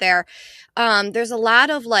lot out there. There's a lot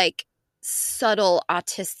of like subtle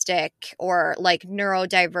autistic or like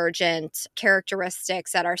neurodivergent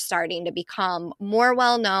characteristics that are starting to become more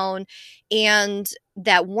well known and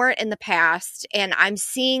that weren't in the past. And I'm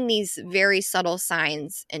seeing these very subtle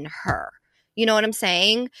signs in her. You know what I'm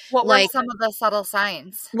saying? What were some of the subtle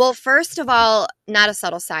signs? Well, first of all, not a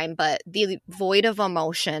subtle sign, but the void of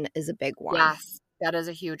emotion is a big one. Yes, that is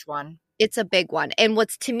a huge one. It's a big one. And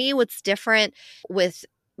what's different with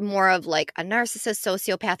more of like a narcissist,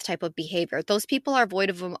 sociopath type of behavior, those people are void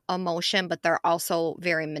of emotion, but they're also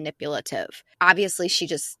very manipulative. Obviously, she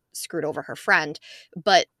just screwed over her friend,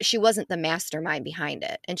 but she wasn't the mastermind behind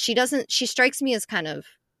it. And she strikes me as kind of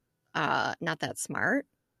not that smart.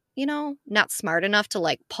 Not smart enough to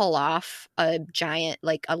like pull off a giant,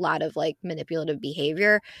 like a lot of like manipulative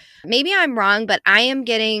behavior. Maybe I'm wrong, but I am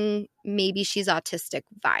getting maybe she's autistic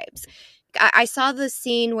vibes. I saw the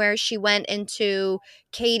scene where she went into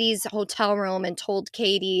Katie's hotel room and told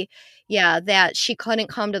Katie, that she couldn't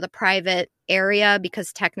come to the private area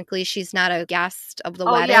because technically she's not a guest of the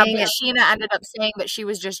wedding. Yeah, but Sheena ended up saying that she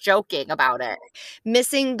was just joking about it.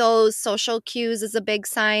 Missing those social cues is a big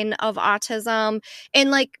sign of autism.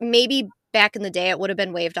 And like maybe back in the day, it would have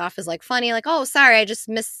been waved off as like funny, like, oh, sorry, I just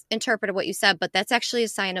misinterpreted what you said. But that's actually a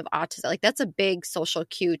sign of autism. Like that's a big social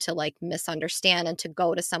cue to like misunderstand and to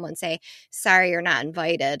go to someone and say, sorry, you're not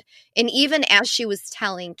invited. And even as she was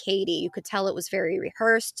telling Katie, you could tell it was very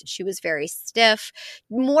rehearsed. She was very stiff,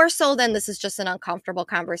 more so than this is just an uncomfortable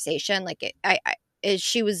conversation. Like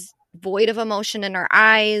she was void of emotion in her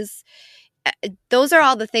eyes. Those are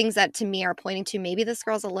all the things that to me are pointing to maybe this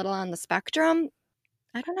girl's a little on the spectrum.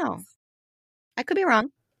 I don't know. I could be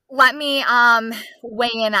wrong. Let me weigh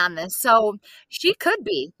in on this. So she could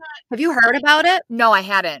be. Have you heard about it? No, I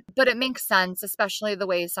hadn't. But it makes sense, especially the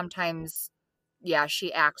way sometimes,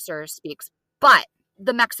 she acts or speaks. But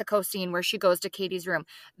the Mexico scene where she goes to Katie's room,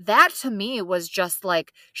 that to me was just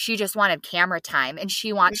like she just wanted camera time, and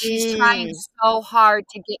she's trying so hard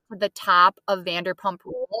to get to the top of Vanderpump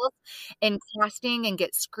Rules and casting and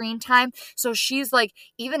get screen time. So she's like,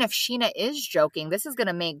 even if Sheena is joking, this is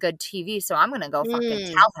gonna make good TV, so I'm gonna go fucking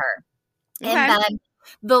tell her. Okay. And then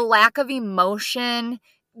the lack of emotion,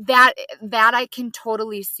 that I can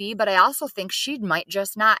totally see, but I also think she might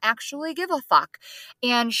just not actually give a fuck,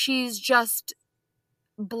 and she's just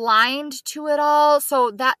blind to it all.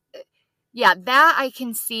 So that I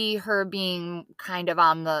can see her being kind of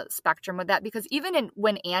on the spectrum with that, because even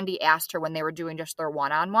when Andy asked her when they were doing just their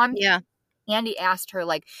one-on-one, Andy asked her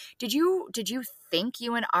like, did you think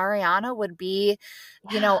you and Ariana would be,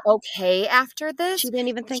 okay after this? She didn't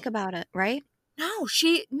even think about it, right? No,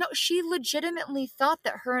 she legitimately thought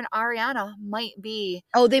that her and Ariana might be.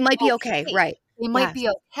 Oh, they might be okay, right? They might be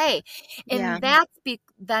okay. And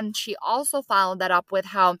then she also followed that up with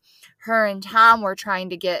how her and Tom were trying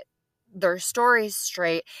to get their stories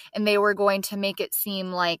straight, and they were going to make it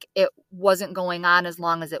seem like it wasn't going on as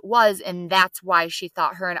long as it was. And that's why she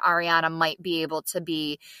thought her and Ariana might be able to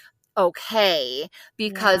be okay,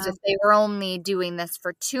 because if they were only doing this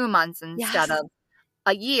for 2 months instead of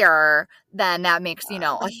a year, then that makes,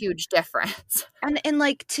 a huge difference. And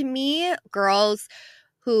like, to me, girls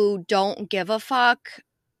who don't give a fuck,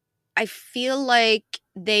 I feel like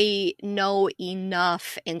they know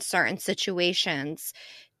enough in certain situations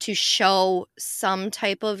to show some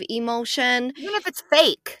type of emotion. Even if it's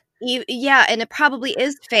fake. Yeah, and it probably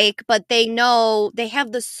is fake, but they know, they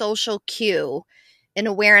have the social cue and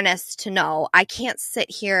awareness to know, I can't sit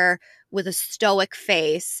here with a stoic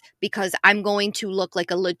face because I'm going to look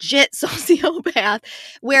like a legit sociopath.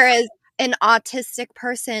 Whereas an autistic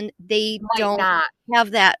person, they don't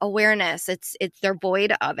have that awareness. They're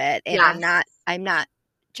void of it. And I'm not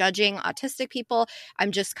judging autistic people.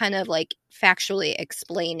 I'm just kind of like factually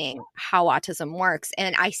explaining how autism works.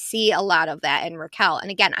 And I see a lot of that in Raquel.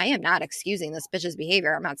 And again, I am not excusing this bitch's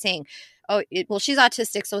behavior. I'm not saying, oh, well, she's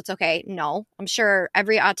autistic, so it's okay. No, I'm sure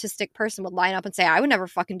every autistic person would line up and say, I would never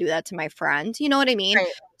fucking do that to my friend. You know what I mean? Right.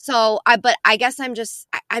 So but I guess I'm just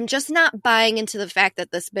not buying into the fact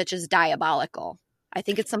that this bitch is diabolical. I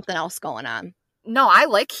think it's something else going on. No, I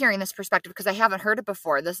like hearing this perspective because I haven't heard it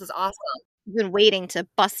before. This is awesome. I've been waiting to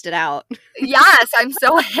bust it out. Yes, I'm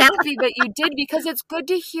so happy that you did because it's good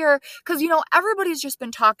to hear because, everybody's just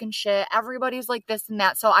been talking shit. Everybody's like this and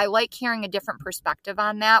that. So I like hearing a different perspective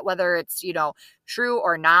on that, whether it's, true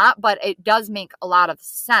or not, but it does make a lot of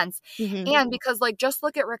sense. Mm-hmm. And because just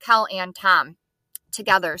look at Raquel and Tom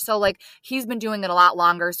together. So he's been doing it a lot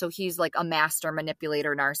longer. So he's like a master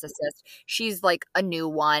manipulator narcissist. She's like a new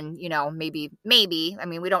one, maybe. I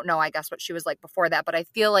mean, we don't know, I guess, what she was like before that, but I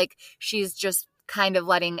feel like she's just kind of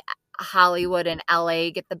letting Hollywood and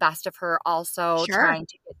LA get the best of her also, Sure. Trying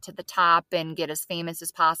to get to the top and get as famous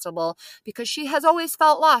as possible because she has always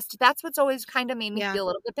felt lost. That's what's always kind of made me feel a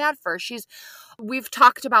little bit bad for her. We've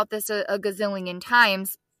talked about this a gazillion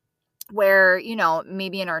times where,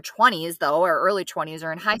 maybe in our 20s though, or early 20s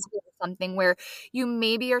or in high school or something where you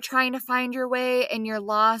maybe are trying to find your way and you're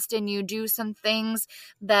lost and you do some things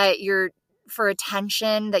that you're for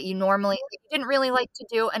attention that you normally didn't really like to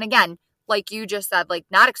do. And again, like you just said,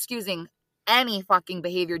 not excusing any fucking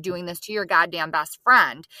behavior doing this to your goddamn best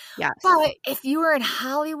friend. Yes. But if you were in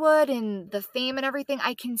Hollywood and the fame and everything,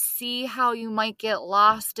 I can see how you might get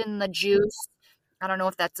lost in the juice. I don't know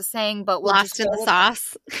if that's a saying, but lost in the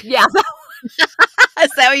sauce. Yeah.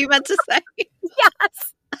 Is that what you meant to say?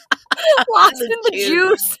 Yes. Lost in the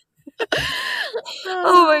juice.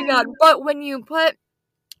 Oh my God. But when you put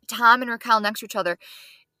Tom and Raquel next to each other,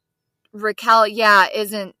 Raquel,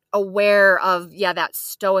 isn't aware of, that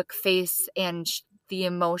stoic face and the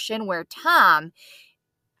emotion where Tom,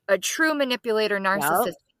 a true manipulator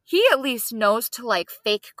narcissist, he at least knows to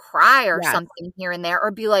fake cry or something here and there,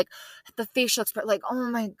 or be the facial expression,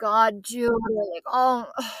 oh my God, dude, or oh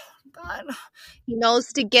God. He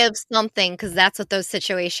knows to give something because that's what those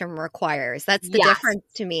situation requires. That's the difference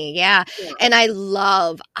to me. Yeah. And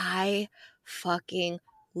I fucking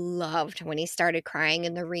loved when he started crying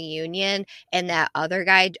in the reunion and that other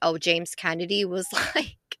guy, James Kennedy, was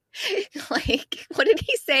like, what did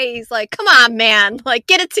he say? He's like, come on, man,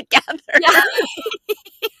 get it together. Yeah.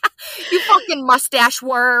 You fucking mustache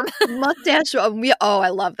worm. Mustache worm. Oh, I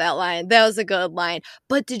love that line. That was a good line.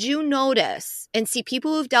 But did you notice, and see,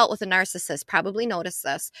 people who've dealt with a narcissist probably noticed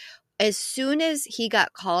this, as soon as he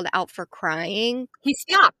got called out for crying, he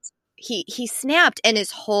snapped. He snapped and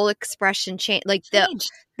his whole expression changed.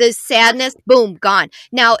 The sadness, boom, gone.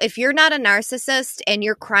 Now, if you're not a narcissist and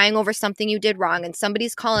you're crying over something you did wrong and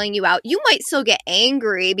somebody's calling you out, you might still get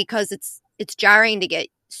angry because it's jarring to get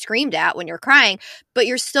screamed at when you're crying, but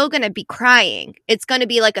you're still going to be crying. It's going to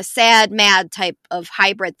be like a sad, mad type of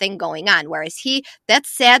hybrid thing going on. Whereas that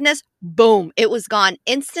sadness, boom, it was gone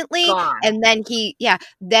instantly. And then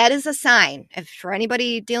that is a sign. If for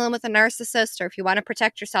anybody dealing with a narcissist or if you want to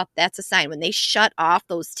protect yourself, that's a sign. When they shut off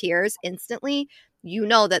those tears instantly, you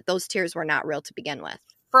know that those tears were not real to begin with.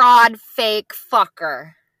 Fraud, fake,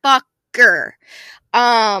 fucker.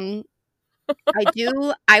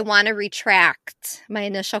 I want to retract my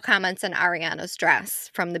initial comments on Ariana's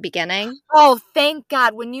dress from the beginning. Oh, thank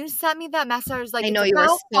God. When you sent me that message, I was like, I know you were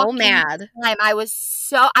so mad.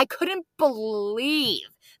 I couldn't believe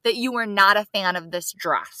that you were not a fan of this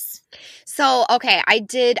dress. So, okay, I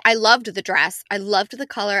loved the dress. I loved the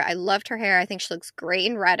color. I loved her hair. I think she looks great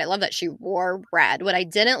in red. I love that she wore red. What I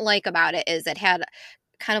didn't like about it is it had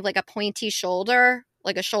kind of like a pointy shoulder,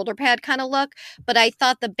 like a shoulder pad kind of look. But I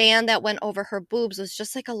thought the band that went over her boobs was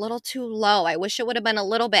just a little too low. I wish it would have been a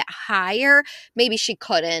little bit higher. Maybe she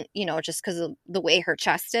couldn't, just because of the way her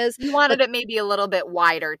chest is. You wanted it maybe a little bit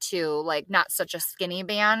wider too, not such a skinny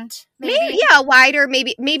band. Maybe wider.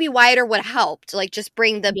 Maybe wider would have helped. Just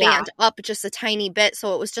bring the band up just a tiny bit,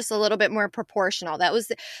 so it was just a little bit more proportional. That was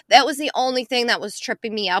the only thing that was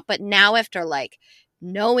tripping me up. But now after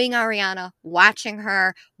knowing Ariana, watching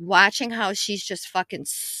how she's just fucking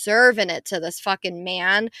serving it to this fucking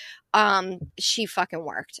man, she fucking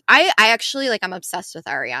worked. I actually I'm obsessed with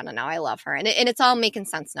Ariana now. I love her, and it's all making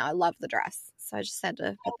sense now. I love the dress. So I just had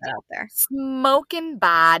to put that out there. Smoking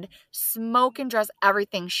bod, smoking dress,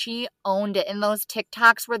 everything. She owned it in those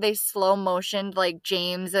TikToks where they slow motioned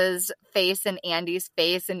James's face and Andy's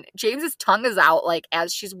face, and James's tongue is out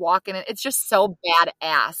as she's walking. And it's just so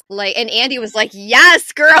badass. And Andy was like,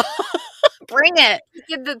 "Yes, girl." Bring it. He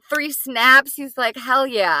did the 3 snaps. He's like, hell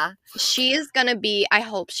yeah. She is going to be, I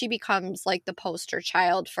hope she becomes like the poster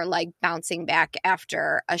child for like bouncing back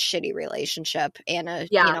after a shitty relationship and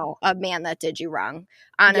a man that did you wrong.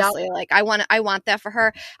 Honestly, like I want that for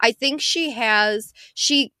her. I think she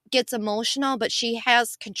gets emotional, but she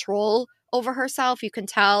has control over herself. You can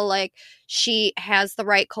tell like she has the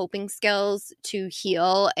right coping skills to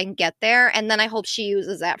heal and get there. And then I hope she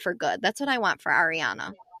uses that for good. That's what I want for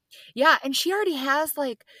Ariana. Yeah, and she already has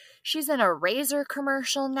like, she's in a razor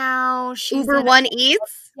commercial now. She's Uber One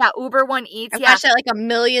Eats? Yeah, Uber One Eats. I've watched that like a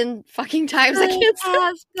million fucking times. I can't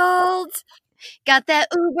stop. Gold. Got that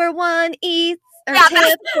Uber One Eats or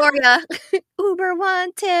tip for ya. Uber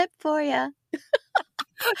One tip for ya.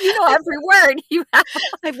 You know every word.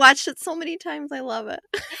 I've watched it so many times. I love it.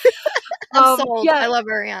 I'm sold. Yeah. I love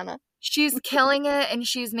Ariana. She's killing it and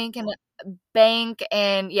she's making bank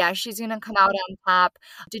and she's gonna come out on top.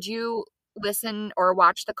 Did you listen or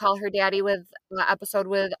watch the Call Her Daddy with episode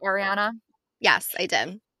with Ariana? Yes, I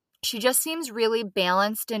did. She just seems really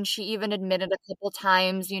balanced, and she even admitted a couple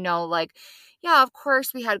times, like, yeah, of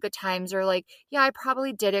course we had good times, or like, yeah, I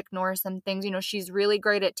probably did ignore some things. She's really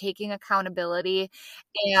great at taking accountability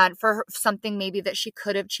and for something maybe that she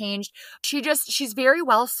could have changed. She's very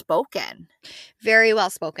well spoken. Very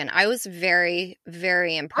well spoken. I was very,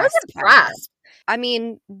 very impressed. I was impressed. I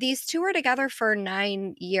mean, these two were together for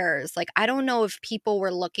 9 years. Like, I don't know if people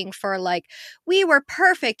were looking for like, we were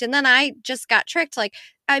perfect and then I just got tricked. Like,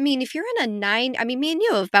 I mean, if you're in a 9, I mean, me and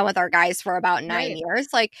you have been with our guys for about 9 years.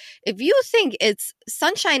 Like, if you think it's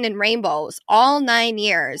sunshine and rainbows all 9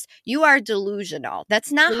 years, you are delusional.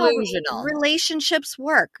 That's not how relationships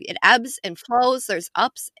work. It ebbs and flows. There's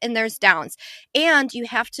ups and there's downs. And you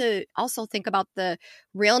have to also think about the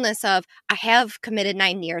realness of, I have committed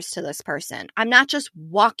 9 years to this person. I'm not just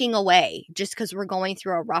walking away just because we're going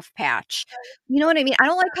through a rough patch. You know what I mean? I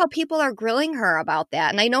don't like how people are grilling her about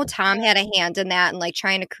that. And I know Tom had a hand in that and like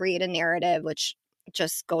trying to create a narrative, which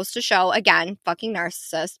just goes to show, again, fucking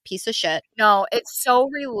narcissist, piece of shit. No, it's so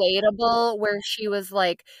relatable where she was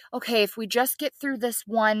like, okay, if we just get through this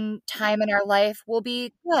one time in our life, we'll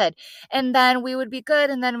be good. And then we would be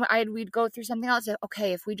good. And then we'd go through something else.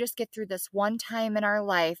 Okay, if we just get through this one time in our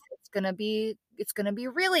life, it's going to be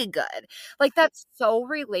really good. Like, that's so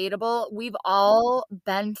relatable. We've all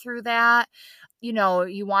been through that. You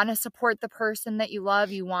want to support the person that you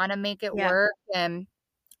love. You want to make it work. And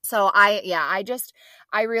so I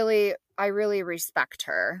really respect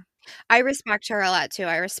her. I respect her a lot too.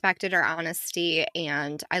 I respected her honesty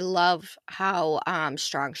and I love how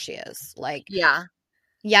strong she is. Like,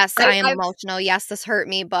 yes, I am emotional. Yes, this hurt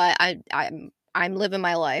me, but I'm living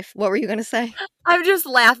my life. What were you going to say? I'm just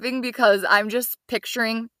laughing because I'm just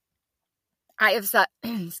picturing, I have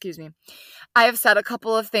said a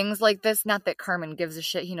couple of things like this. Not that Carmen gives a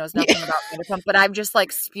shit. He knows nothing about Vanderpump, but I'm just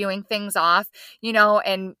like spewing things off,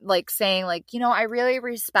 and like saying like, I really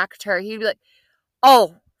respect her. He'd be like,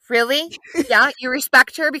 oh, really? Yeah, you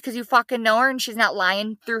respect her because you fucking know her and she's not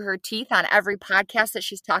lying through her teeth on every podcast that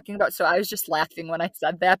she's talking about. So I was just laughing when I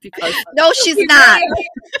said that because no, she's not.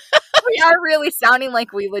 We are really sounding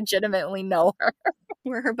like we legitimately know her.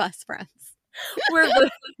 We're her best friends. We're literally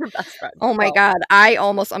her best friends. Oh my God. I'm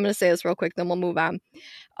going to say this real quick, then we'll move on.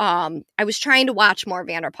 I was trying to watch more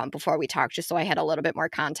Vanderpump before we talked, just so I had a little bit more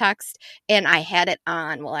context. And I had it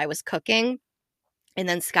on while I was cooking. And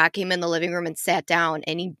then Scott came in the living room and sat down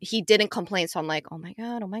and he didn't complain. So I'm like, oh my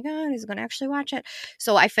God, he's going to actually watch it.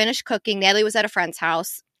 So I finished cooking. Natalie was at a friend's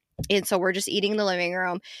house. And so we're just eating in the living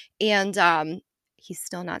room. And he's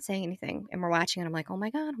still not saying anything. And we're watching and I'm like, oh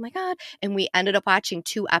my God. And we ended up watching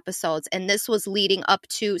 2 episodes. And this was leading up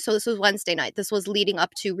to, so this was Wednesday night. This was leading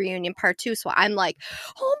up to reunion part 2. So I'm like,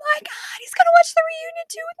 oh my God, he's going to watch the reunion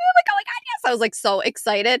too with me. I'm like, oh my God, yes. I was like so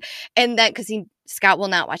excited. And then, because Scott will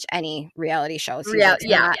not watch any reality shows.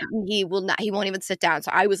 He will not, he won't even sit down.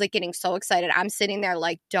 So I was like getting so excited. I'm sitting there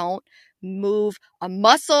like, don't move a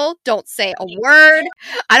muscle. Don't say a word.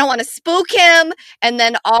 I don't want to spook him. And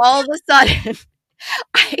then all of a sudden,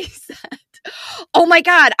 I said, oh my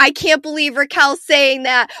God, I can't believe Raquel's saying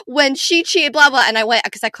that when she cheated, blah, blah. And I went,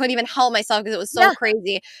 because I couldn't even help myself because it was so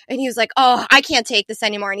crazy. And he was like, oh, I can't take this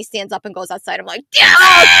anymore. And he stands up and goes outside. I'm like, damn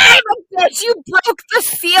it, bitch, you broke the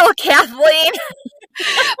seal, Kathleen.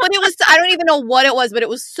 But it was, I don't even know what it was, but it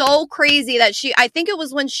was so crazy that I think it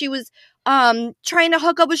was when she was trying to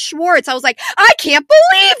hook up with Schwartz. I was like, I can't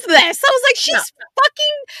believe this. I was like, she's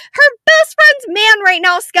fucking her best friend's man right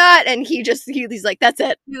now, Scott. And he's like, that's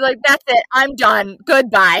it. He's like, that's it. I'm done.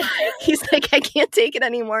 Goodbye. He's like, I can't take it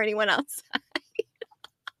anymore. And he went outside.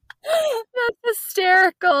 That's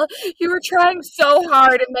hysterical. You were trying so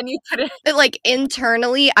hard and then you couldn't. Like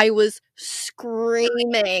internally, I was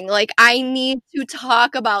screaming, like, I need to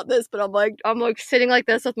talk about this, but I'm like sitting like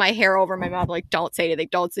this with my hair over my mouth, like, don't say anything,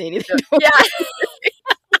 don't say anything. Yeah.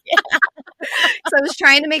 So I was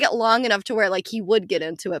trying to make it long enough to where like he would get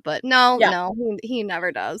into it, but no, he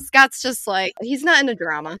never does. Scott's just like, he's not into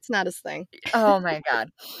drama. It's not his thing. Oh my God.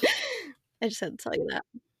 I just had to tell you that.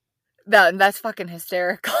 That's fucking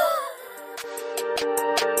hysterical.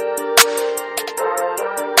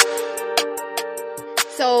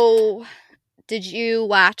 So, did you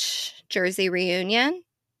watch Jersey Reunion?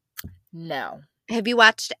 No. Have you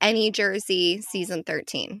watched any Jersey season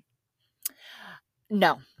 13?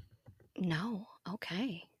 No. No.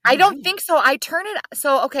 Okay. I don't think so.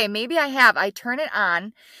 Okay, maybe I have. I turn it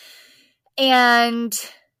on and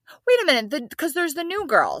wait a minute, because there's the new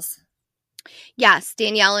girls. Yes,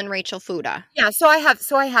 Danielle and Rachel Fuda. Yeah, so I have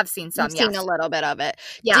seen some. I've seen a little bit of it.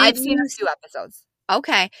 Yeah, I've seen a few episodes.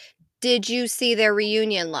 Okay. Did you see their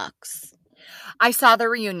reunion looks? I saw the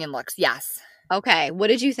reunion looks, yes. Okay. What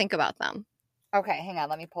did you think about them? Okay, hang on.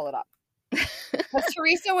 Let me pull it up. Because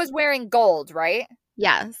Teresa was wearing gold, right?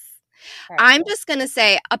 Yes. Right. I'm just going to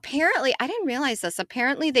say, apparently, I didn't realize this.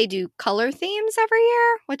 Apparently, they do color themes every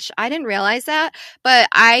year, which I didn't realize that. But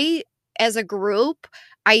as a group,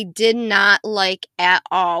 I did not like at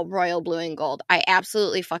all royal blue and gold. I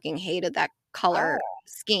absolutely fucking hated that color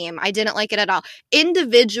scheme. I didn't like it at all.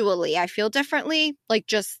 Individually, I feel differently, like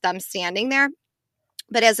just them standing there.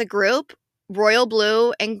 But as a group, royal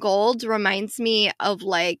blue and gold reminds me of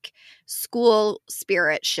like school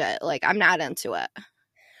spirit shit. Like, I'm not into it.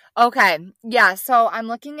 Okay. Yeah. So I'm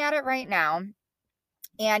looking at it right now.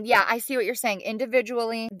 And yeah, I see what you're saying.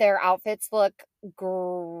 Individually, their outfits look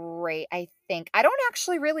great, I think. I don't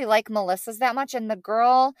actually really like Melissa's that much. And the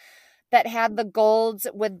girl that had the golds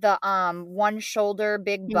with the one shoulder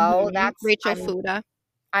big bow, that's Rachel Fuda.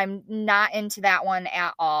 I'm not into that one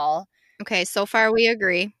at all. Okay, so far we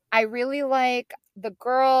agree. I really like the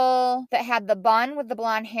girl that had the bun with the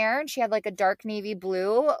blonde hair, and she had like a dark navy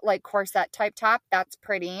blue, like corset type top. That's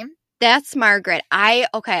pretty. That's Margaret. I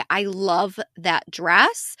love that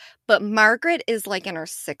dress, but Margaret is like in her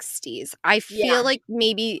 60s. I feel like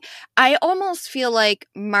I almost feel like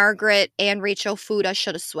Margaret and Rachel Fuda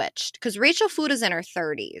should have switched because Rachel Fuda's in her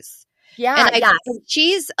 30s. Yeah, and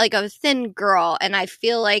she's like a thin girl, and I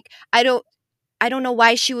feel like I don't know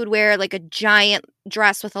why she would wear like a giant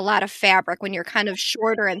dress with a lot of fabric when you're kind of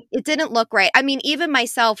shorter, and it didn't look right. I mean, even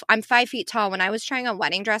myself, I'm 5 feet tall. When I was trying on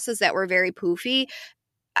wedding dresses that were very poofy,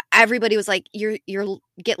 everybody was like, you're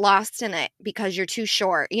get lost in it because you're too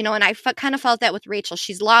short, and I kind of felt that with Rachel.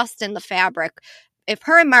 She's lost in the fabric. If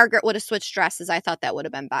her and Margaret would have switched dresses, I thought that would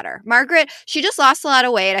have been better. Margaret, she just lost a lot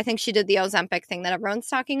of weight. I think she did the Ozempic thing that everyone's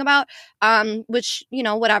talking about, which,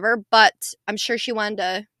 whatever. But I'm sure she wanted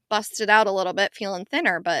to bust it out a little bit, feeling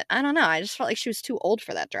thinner. But I don't know. I just felt like she was too old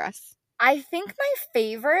for that dress. I think my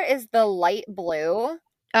favorite is the light blue.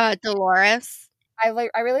 Dolores. I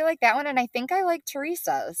really like that one, and I think I like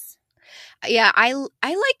Teresa's. Yeah, I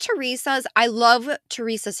like Teresa's. I love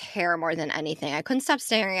Teresa's hair more than anything. I couldn't stop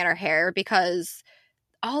staring at her hair because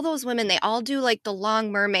all those women, they all do like the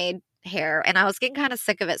long mermaid hair, and I was getting kind of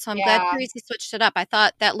sick of it. So I'm glad Teresa switched it up. I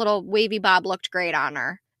thought that little wavy bob looked great on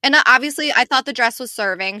her. And obviously, I thought the dress was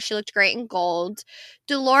serving. She looked great in gold.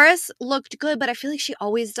 Dolores looked good, but I feel like she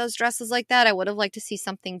always does dresses like that. I would have liked to see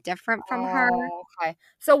something different from her. Okay.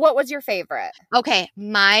 So what was your favorite? Okay,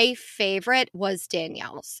 my favorite was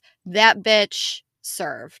Danielle's. That bitch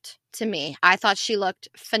served to me. I thought she looked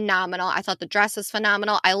phenomenal. I thought the dress was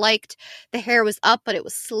phenomenal. I liked the hair was up, but it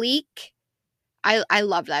was sleek. I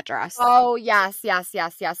love that dress. Oh, yes. Look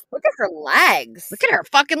at her legs. Look at her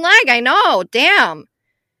fucking leg. I know. Damn.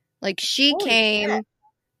 Like, she came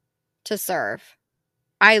to serve.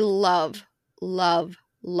 I love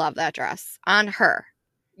that dress on her.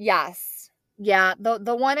 Yes. Yeah,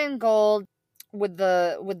 the one in gold with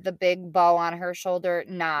the big bow on her shoulder,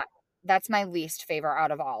 that's my least favorite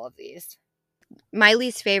out of all of these. My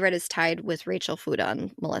least favorite is tied with Rachel Fuda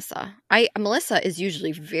and Melissa. Melissa is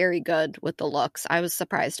usually very good with the looks. I was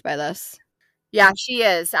surprised by this. Yeah, she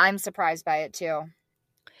is. I'm surprised by it too.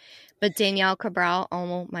 But Danielle Cabral,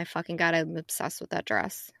 oh my fucking God, I'm obsessed with that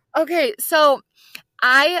dress. Okay, so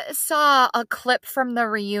I saw a clip from the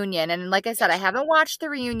reunion, and like I said, I haven't watched the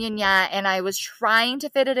reunion yet, and I was trying to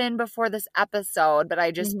fit it in before this episode, but I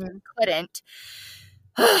just couldn't.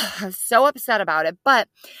 I was so upset about it. But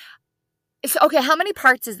okay, how many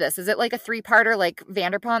parts is this? Is it like a 3-parter like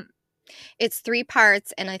Vanderpump? It's 3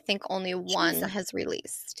 parts, and I think only one has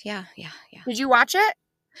released. Yeah. Did you watch it?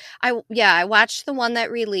 I watched the one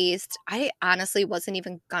that released. I honestly wasn't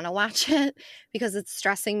even gonna watch it because it's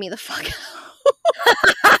stressing me the fuck out.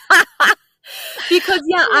 Because,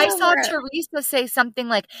 yeah, I saw Over it. Teresa say something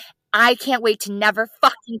like, I can't wait to never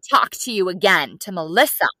fucking talk to you again, to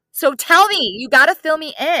Melissa. So tell me, you got to fill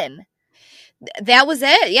me in. That was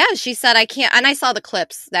it. Yeah, she said I can't, and I saw the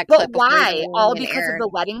clips. That But clip before the why? All reunion because of aired. the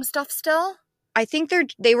wedding stuff still? I think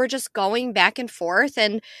they were just going back and forth,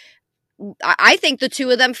 and I think the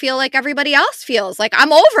two of them feel like everybody else feels. Like,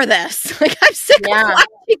 I'm over this. Like, I'm sick of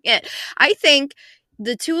watching it. I think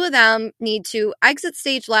the two of them need to exit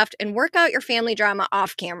stage left and work out your family drama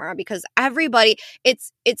off camera, because everybody,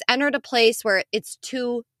 it's entered a place where it's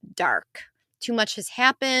too dark. Too much has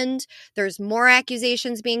happened. There's more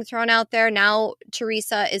accusations being thrown out there. Now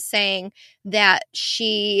Teresa is saying that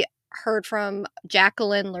she heard from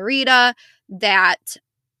Jacqueline Larita that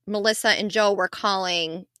Melissa and Joe were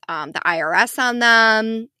calling the IRS on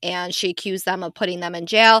them, and she accused them of putting them in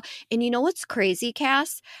jail. And you know what's crazy,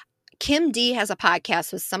 Cass? Kim D has a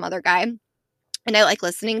podcast with some other guy, and I like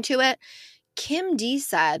listening to it. Kim D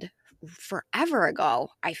said forever ago,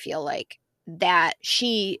 I feel like, that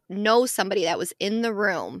she knows somebody that was in the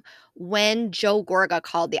room when Joe Gorga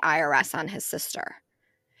called the IRS on his sister.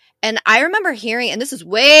 And I remember hearing, and this is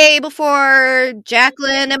way before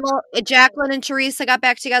Jacqueline and Teresa got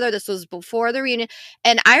back together. This was before the reunion.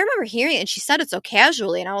 And I remember hearing it, and she said it so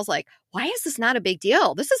casually. And I was like, why is this not a big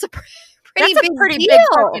deal? This is a pretty big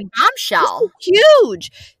fucking bombshell. This is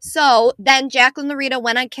huge. So then Jacqueline Larita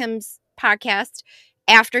went on Kim's podcast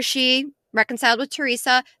after she reconciled with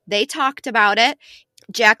Teresa. They talked about it.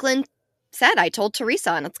 Jacqueline said, I told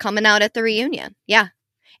Teresa, and it's coming out at the reunion. Yeah.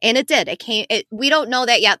 And it did. We don't know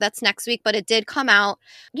that yet. That's next week, but it did come out.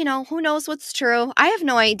 You know, who knows what's true? I have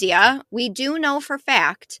no idea. We do know for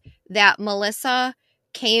fact that Melissa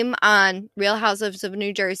came on Real Housewives of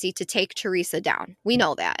New Jersey to take Teresa down. We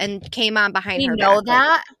know that, and came on behind her. We know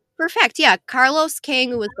that? For fact, yeah. Carlos King,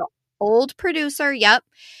 who was the old producer,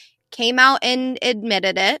 came out and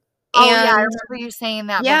admitted it. Oh, yeah, I remember you saying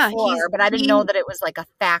that before, but I didn't know that it was like a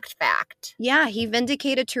fact. Yeah, he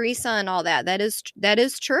vindicated Teresa and all that. That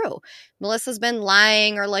is true. Melissa's been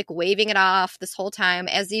lying or like waving it off this whole time.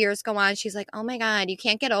 As the years go on, she's like, oh my God, you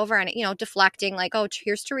can't get over it. You know, deflecting like, oh,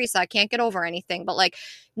 here's Teresa. I can't get over anything. But like,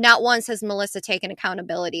 not once has Melissa taken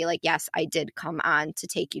accountability. Like, yes, I did come on to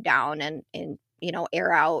take you down and you know,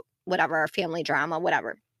 air out whatever, family drama,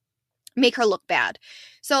 whatever. Make her look bad.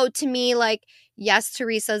 So to me, like, yes,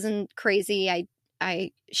 Teresa isn't crazy.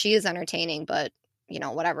 She is entertaining, but you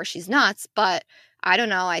know, whatever, she's nuts. But I don't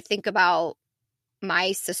know. I think about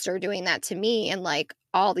my sister doing that to me, and like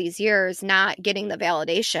all these years not getting the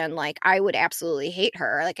validation. Like, I would absolutely hate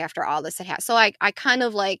her. Like, after all this had happened. So I kind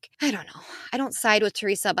of like, I don't know. I don't side with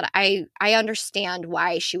Teresa, but I understand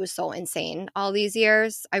why she was so insane all these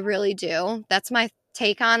years. I really do. That's my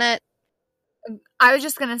take on it. I was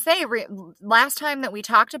just going to say, last time that we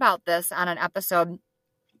talked about this on an episode,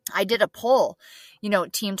 I did a poll, you know,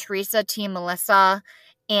 Team Teresa, Team Melissa,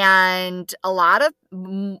 and a lot of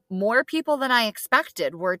more people than I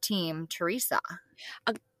expected were Team Teresa.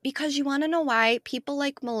 Because you want to know why? People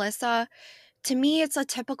like Melissa, to me, it's a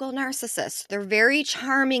typical narcissist. They're very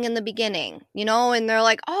charming in the beginning, you know, and they're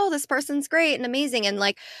like, oh, this person's great and amazing. And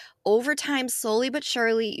like, over time, slowly but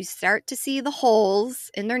surely, you start to see the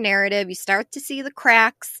holes in their narrative. You start to see the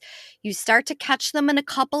cracks. You start to catch them in a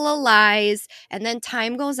couple of lies. And then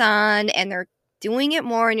time goes on and they're doing it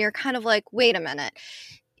more. And you're kind of like, wait a minute.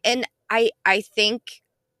 And I think,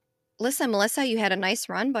 listen, Melissa, you had a nice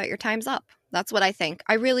run, but your time's up. That's what I think.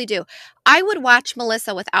 I really do. I would watch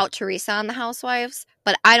Melissa without Teresa on The Housewives,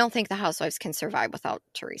 but I don't think The Housewives can survive without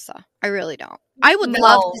Teresa. I really don't. I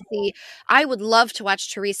would love to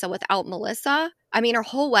watch Teresa without Melissa. I mean, her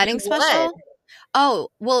whole wedding special. Oh,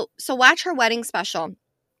 well, so watch her wedding special.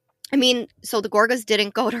 I mean, so the Gorgas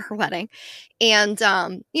didn't go to her wedding. And,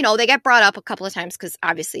 you know, they get brought up a couple of times because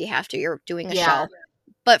obviously you have to. You're doing a show.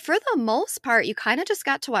 But for the most part, you kind of just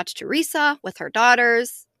got to watch Teresa with her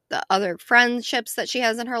daughters, the other friendships that she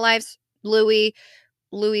has in her life. Louis,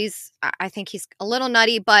 I think he's a little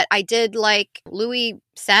nutty, but I did like Louis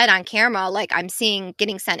said on camera, like, I'm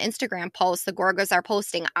getting sent Instagram posts. The Gorgas are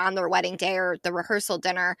posting on their wedding day or the rehearsal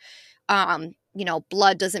dinner, you know,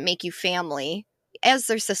 blood doesn't make you family, as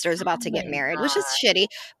their sister's about to get married, which is shitty.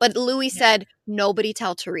 But Louis said, nobody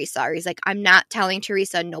tell Teresa. Or he's like, I'm not telling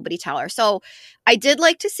Teresa, nobody tell her. So I did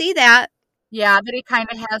like to see that. Yeah, that he kind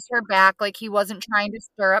of has her back. Like, he wasn't trying to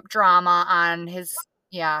stir up drama on his,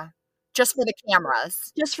 just for the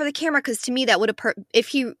cameras. Just for the camera, because to me, that would have, if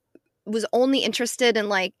he was only interested in,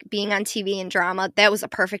 like, being on TV and drama, that was a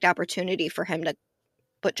perfect opportunity for him to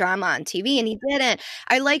put drama on TV, and he didn't.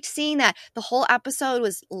 I liked seeing that. The whole episode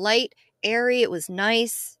was light, airy. It was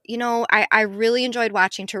nice. You know, I really enjoyed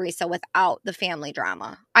watching Teresa without the family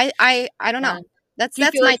drama. I don't know. That's Do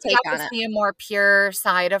you feel my like you take got on to it. see a more pure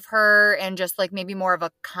side of her and just like maybe more of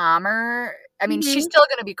a calmer? I mean, she's Mhm. still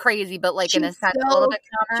going to be crazy, but like in a She's sense, a little still bit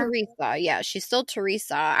calmer. Teresa. Yeah, she's still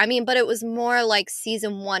Teresa. I mean, but it was more like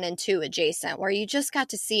season 1 and 2 adjacent, where you just got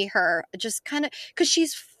to see her just kind of, because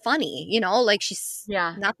she's funny, you know, like she's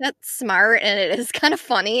Yeah. not that smart, and it is kind of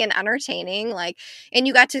funny and entertaining. Like, and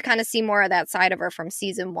you got to kind of see more of that side of her from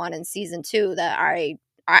season 1 and season 2 that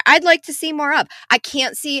I'd like to see more of. I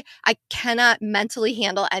cannot mentally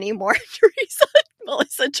handle any more Teresa and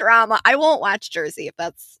Melissa drama. I won't watch Jersey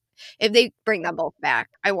if they bring them both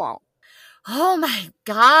back. I won't. Oh my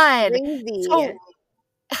God. Crazy. So,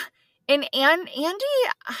 and Andy,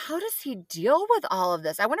 how does he deal with all of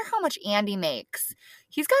this? I wonder how much Andy makes.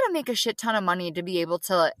 He's got to make a shit ton of money to be able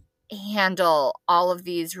to handle all of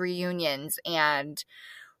these reunions and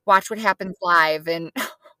watch what happens live. And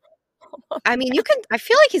I mean, I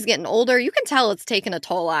feel like he's getting older. You can tell it's taking a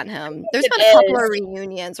toll on him. There's It been a couple is. of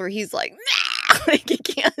reunions where he's like, nah! Like he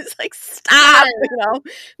can't, it's like, stop, you know, and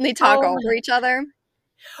they talk over each other.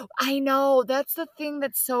 I know. That's the thing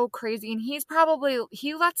that's so crazy. And he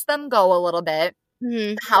lets them go a little bit.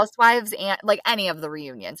 Mhm. Housewives and like any of the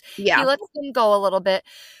reunions. Yeah. He lets them go a little bit.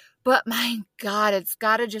 But my God, it's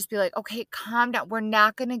got to just be like, okay, calm down. We're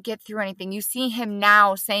not going to get through anything. You see him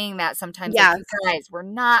now saying that sometimes. Yes. Like, guys,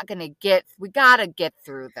 we got to get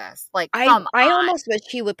through this. Like, I come on. almost wish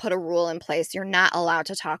he would put a rule in place. You're not allowed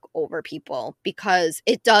to talk over people, because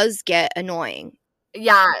it does get annoying.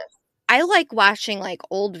 Yeah. I like watching like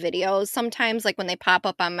old videos sometimes, like when they pop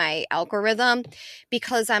up on my algorithm,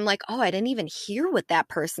 because I'm like, oh, I didn't even hear what that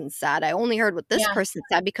person said. I only heard what this person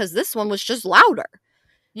said because this one was just louder.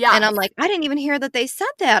 Yeah. And I'm like, I didn't even hear that they said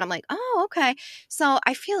that. I'm like, oh, okay. So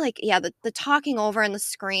I feel like, yeah, the talking over and the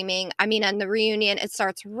screaming. I mean, on the reunion, it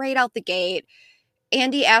starts right out the gate.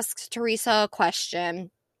 Andy asks Teresa a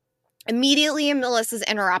question. Immediately, Melissa's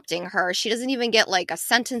interrupting her. She doesn't even get like a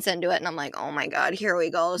sentence into it. And I'm like, oh my God, here we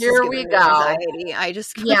go. This is giving me anxiety. I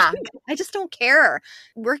just don't care.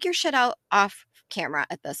 Work your shit out off camera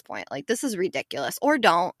at this point. Like, this is ridiculous. Or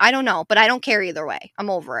don't. I don't know. But I don't care either way. I'm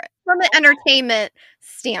over it. From an entertainment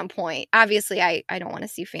standpoint, obviously, I don't want to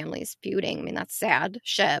see families feuding. I mean, that's sad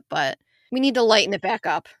shit. But we need to lighten it back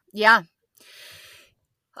up. Yeah.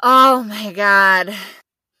 Oh my God.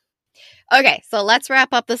 Okay, so let's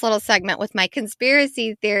wrap up this little segment with my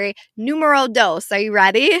conspiracy theory numero dos. Are you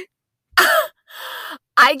ready?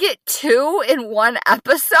 I get 2 in one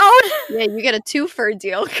episode? Yeah, you get a 2-for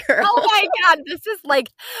deal, girl. Oh my God, is this what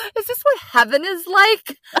heaven is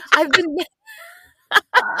like? I've been...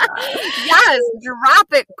 Yes,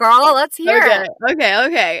 drop it, girl. Let's hear it.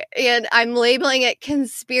 Okay. And I'm labeling it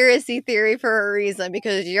conspiracy theory for a reason,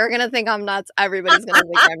 because you're going to think I'm nuts. Everybody's going to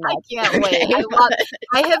think I'm nuts. I can't wait.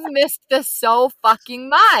 I have missed this so fucking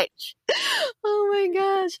much. Oh my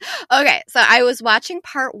gosh. Okay, so I was watching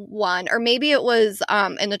part 1, or maybe it was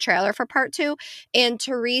in the trailer for part 2, and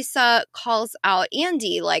Teresa calls out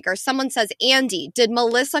Andy, or someone says, Andy, did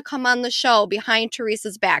Melissa come on the show behind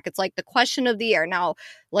Teresa's back? It's like the question of the year. Now,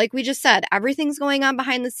 like we just said, everything's going on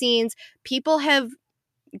behind the scenes. People have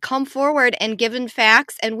come forward and given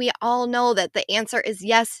facts, and we all know that the answer is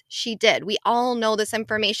yes, she did. We all know this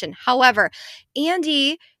information. However,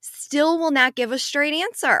 Andy still will not give a straight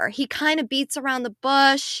answer. He kind of beats around the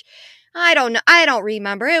bush. I don't know. I don't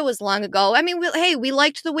remember. It was long ago. I mean, we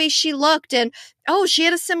liked the way she looked, and she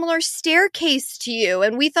had a similar staircase to you,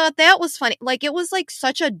 and we thought that was funny. Like, it was like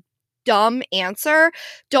such a dumb answer.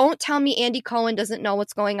 Don't tell me Andy Cohen doesn't know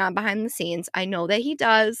what's going on behind the scenes. I know that he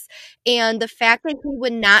does. And the fact that he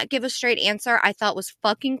would not give a straight answer, I thought was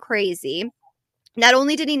fucking crazy. Not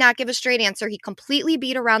only did he not give a straight answer, he completely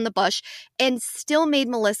beat around the bush and still made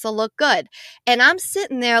Melissa look good. And I'm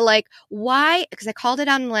sitting there like, why? Because I called it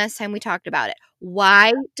on the last time we talked about it.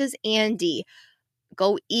 Why does Andy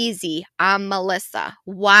go easy on Melissa?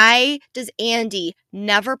 Why does Andy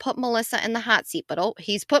never put Melissa in the hot seat? But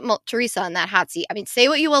he's put Teresa in that hot seat. I mean, say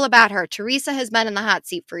what you will about her. Teresa has been in the hot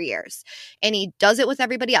seat for years, and he does it with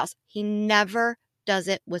everybody else. He never does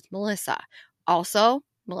it with Melissa. Also,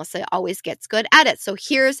 Melissa always gets good at it. So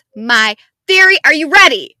here's my theory. Are you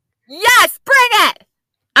ready? Yes, bring it!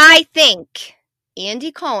 I think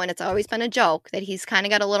Andy Cohen, it's always been a joke that he's kind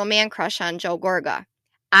of got a little man crush on Joe Gorga.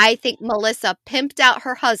 I think Melissa pimped out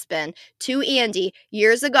her husband to Andy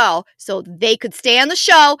years ago so they could stay on the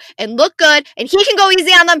show and look good, and he can go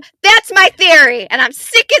easy on them. That's my theory, and I'm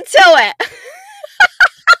sticking to it.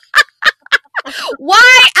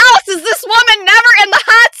 Why else is this woman never in the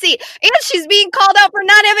hot seat? And she's being called out for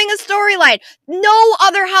not having a storyline. No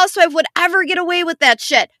other housewife would ever get away with that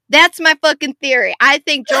shit. That's my fucking theory. I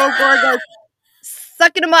think Joe Gorga's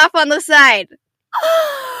sucking him off on the side.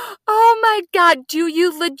 Oh my God. Do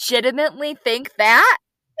you legitimately think that?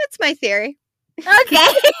 That's my theory. Okay.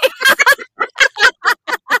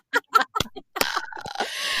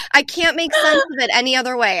 I can't make sense of it any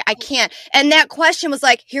other way. I can't. And that question was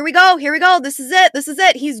like, here we go. This is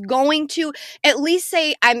it. He's going to at least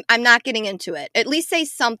say, I'm not getting into it. At least say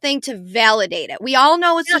something to validate it. We all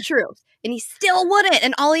know it's the truth. And he still wouldn't.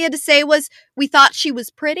 And all he had to say was, we thought she was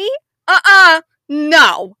pretty?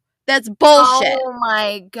 No. That's bullshit. Oh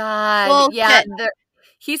my God. Bullshit. Yeah.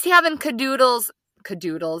 He's having canoodles. He's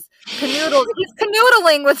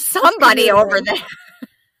canoodling with somebody over there.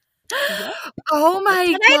 Yep. Oh my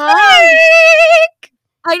God.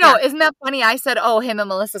 I know. Yeah. Isn't that funny? I said, oh, him and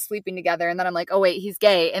Melissa sleeping together. And then I'm like, oh, wait, he's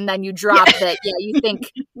gay. And then you drop that. Yeah, you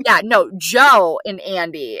think, Joe and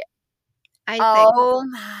Andy. I think. Oh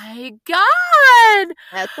my God.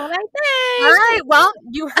 That's what I think. All right. Well,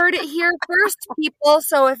 you heard it here first, people.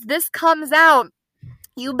 So if this comes out,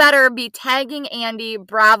 you better be tagging Andy,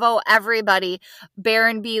 Bravo, everybody, at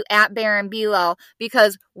Baron BIBLO,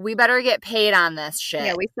 because we better get paid on this shit.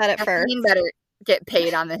 Yeah, we said it first. We better get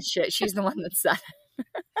paid on this shit. She's the one that said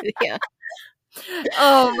it. Yeah.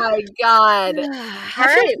 Oh my God.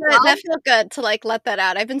 That feels good to let that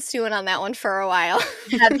out. I've been stewing on that one for a while.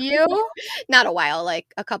 Have you? Not a while, a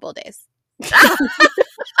couple of days.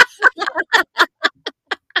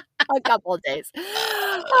 A couple of days.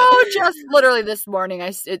 Oh, just literally this morning,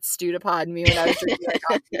 it stewed upon me when I was drinking my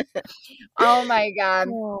coffee. Oh my God.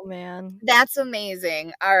 Oh man. That's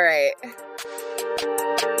amazing. All right.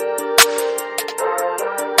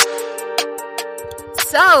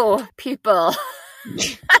 So, people.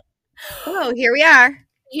 Oh, here we are.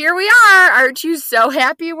 Here we are. Aren't you so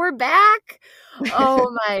happy we're back?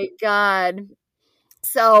 Oh my God.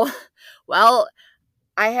 So, well,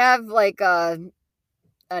 I have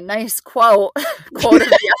a nice quote of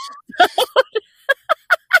the episode.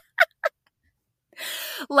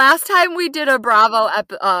 Last time we did a Bravo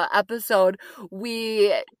episode,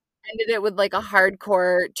 we ended it with a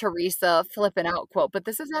hardcore Teresa flipping out quote, but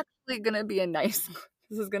this is actually going to be a nice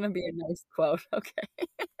quote. Okay.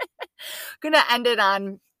 Going to end it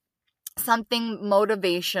on something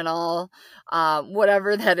motivational,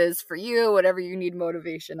 whatever that is for you, whatever you need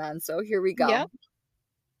motivation on. So here we go. Yep.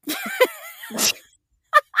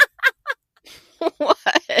 What?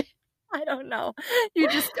 I don't know. You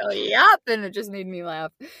just go, yep, and it just made me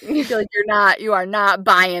laugh. I feel like you are not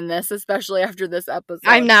buying this, especially after this episode.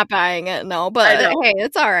 I'm not buying it, no, but hey,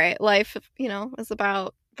 it's all right. Life, is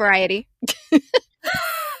about variety.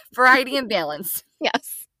 Variety and balance.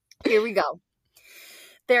 Yes. Here we go.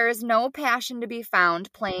 There is no passion to be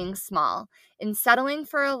found playing small, in settling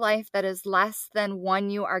for a life that is less than one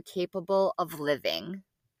you are capable of living.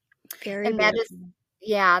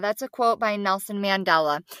 That's a quote by Nelson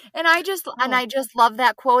Mandela. And I just love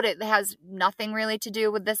that quote. It has nothing really to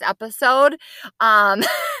do with this episode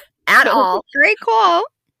at all. Great quote.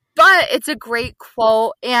 But it's a great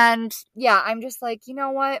quote. And yeah, I'm just like, you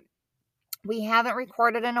know what? We haven't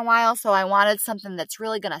recorded in a while, so I wanted something that's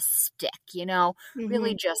really going to stick,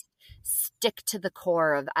 really just stick to the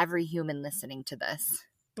core of every human listening to this.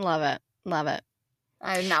 Love it. Love it.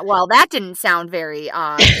 Well, that didn't sound very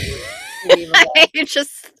I'm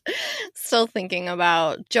just still thinking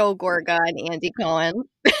about Joe Gorga and Andy Cohen.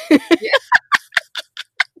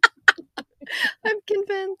 I'm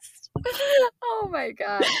convinced. Oh my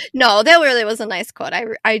God. No, that really was a nice quote.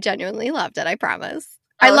 I genuinely loved it. I promise.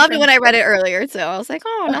 I loved it when I read it earlier too. I was like,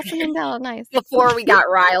 oh, Nelson Mandela, nice. Before we got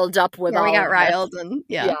riled up with all. We got riled and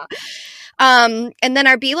yeah. And then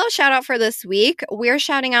our BIBLO shout out for this week, we're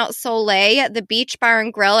shouting out Soleil, the beach bar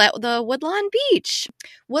and grill at the Woodlawn Beach.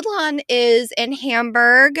 Woodlawn is in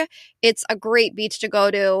Hamburg. It's a great beach to go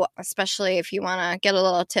to, especially if you want to get a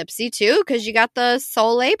little tipsy too, because you got the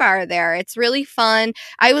Soleil bar there. It's really fun.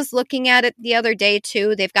 I was looking at it the other day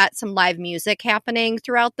too. They've got some live music happening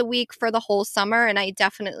throughout the week for the whole summer, and I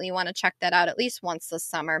definitely want to check that out at least once this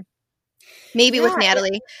summer. Maybe with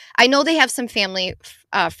Natalie. I know they have some family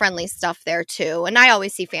friendly stuff there too. And I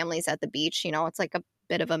always see families at the beach. It's like a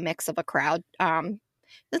bit of a mix of a crowd.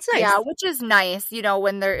 That's nice. Yeah, which is nice,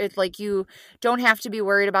 when it's like you don't have to be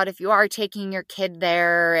worried about if you are taking your kid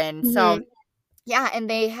there. And so, yeah, and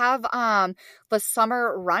they have the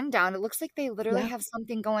summer rundown. It looks like they literally have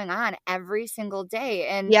something going on every single day.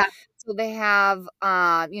 And so they have,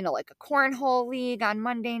 a cornhole league on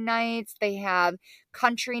Monday nights. They have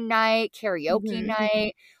country night, karaoke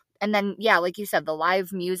night. And then, yeah, like you said, the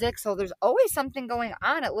live music. So there's always something going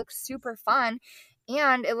on. It looks super fun.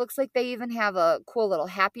 And it looks like they even have a cool little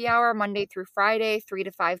happy hour Monday through Friday, 3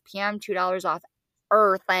 to 5 p.m., $2 off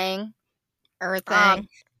everything. Everything.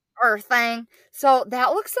 So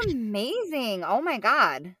that looks amazing. Oh my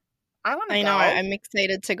God. I want to go. I know. I'm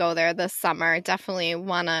excited to go there this summer. I definitely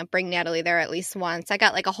want to bring Natalie there at least once. I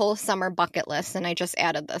got like a whole summer bucket list and I just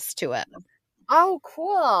added this to it. Oh,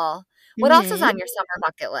 cool. What else is on your summer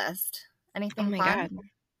bucket list? Anything fun? Oh my God.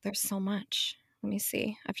 There's so much. Let me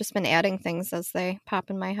see. I've just been adding things as they pop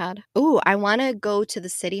in my head. Ooh, I want to go to the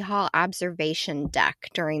City Hall observation deck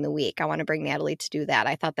during the week. I want to bring Natalie to do that.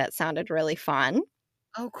 I thought that sounded really fun.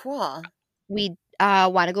 Oh, cool. We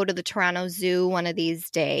want to go to the Toronto Zoo one of these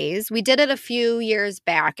days. We did it a few years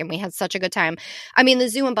back and we had such a good time. I mean, the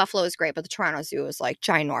zoo in Buffalo is great, but the Toronto Zoo is like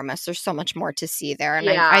ginormous. There's so much more to see there. And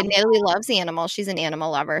I Natalie loves animals. She's an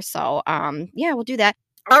animal lover. So, yeah, we'll do that.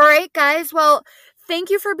 All right, guys. Well,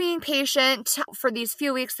 thank you for being patient for these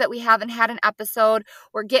few weeks that we haven't had an episode.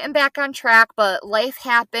 We're getting back on track, but life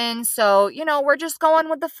happens. So, we're just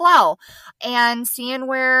going with the flow and seeing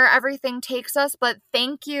where everything takes us. But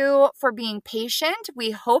thank you for being patient.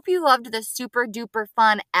 We hope you loved this super duper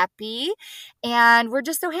fun epi. And we're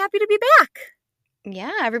just so happy to be back.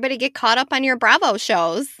 Yeah, everybody get caught up on your Bravo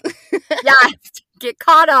shows. Yes, get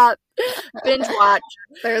caught up. Binge watch.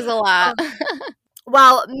 There's a lot.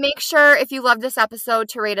 Well, make sure if you love this episode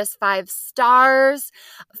to rate us 5 stars.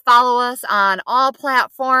 Follow us on all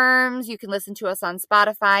platforms. You can listen to us on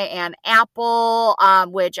Spotify and Apple,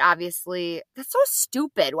 which obviously, that's so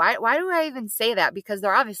stupid. Why do I even say that? Because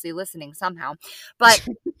they're obviously listening somehow. But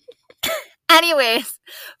anyways,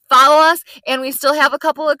 follow us, and we still have a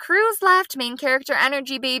couple of crews left. Main Character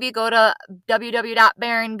Energy, baby. Go to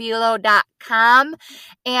www.baronbilo.com.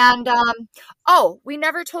 And, we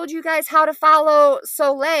never told you guys how to follow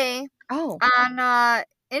Soleil on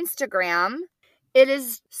Instagram. It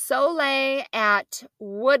is Soleil at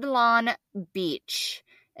Woodlawn Beach,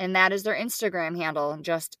 and that is their Instagram handle,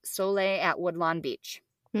 just Soleil at Woodlawn Beach.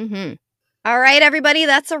 Mm-hmm. All right, everybody,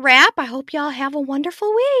 that's a wrap. I hope y'all have a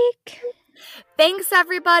wonderful week. Thanks,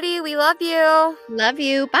 everybody. We love you. Love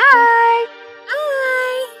you. Bye.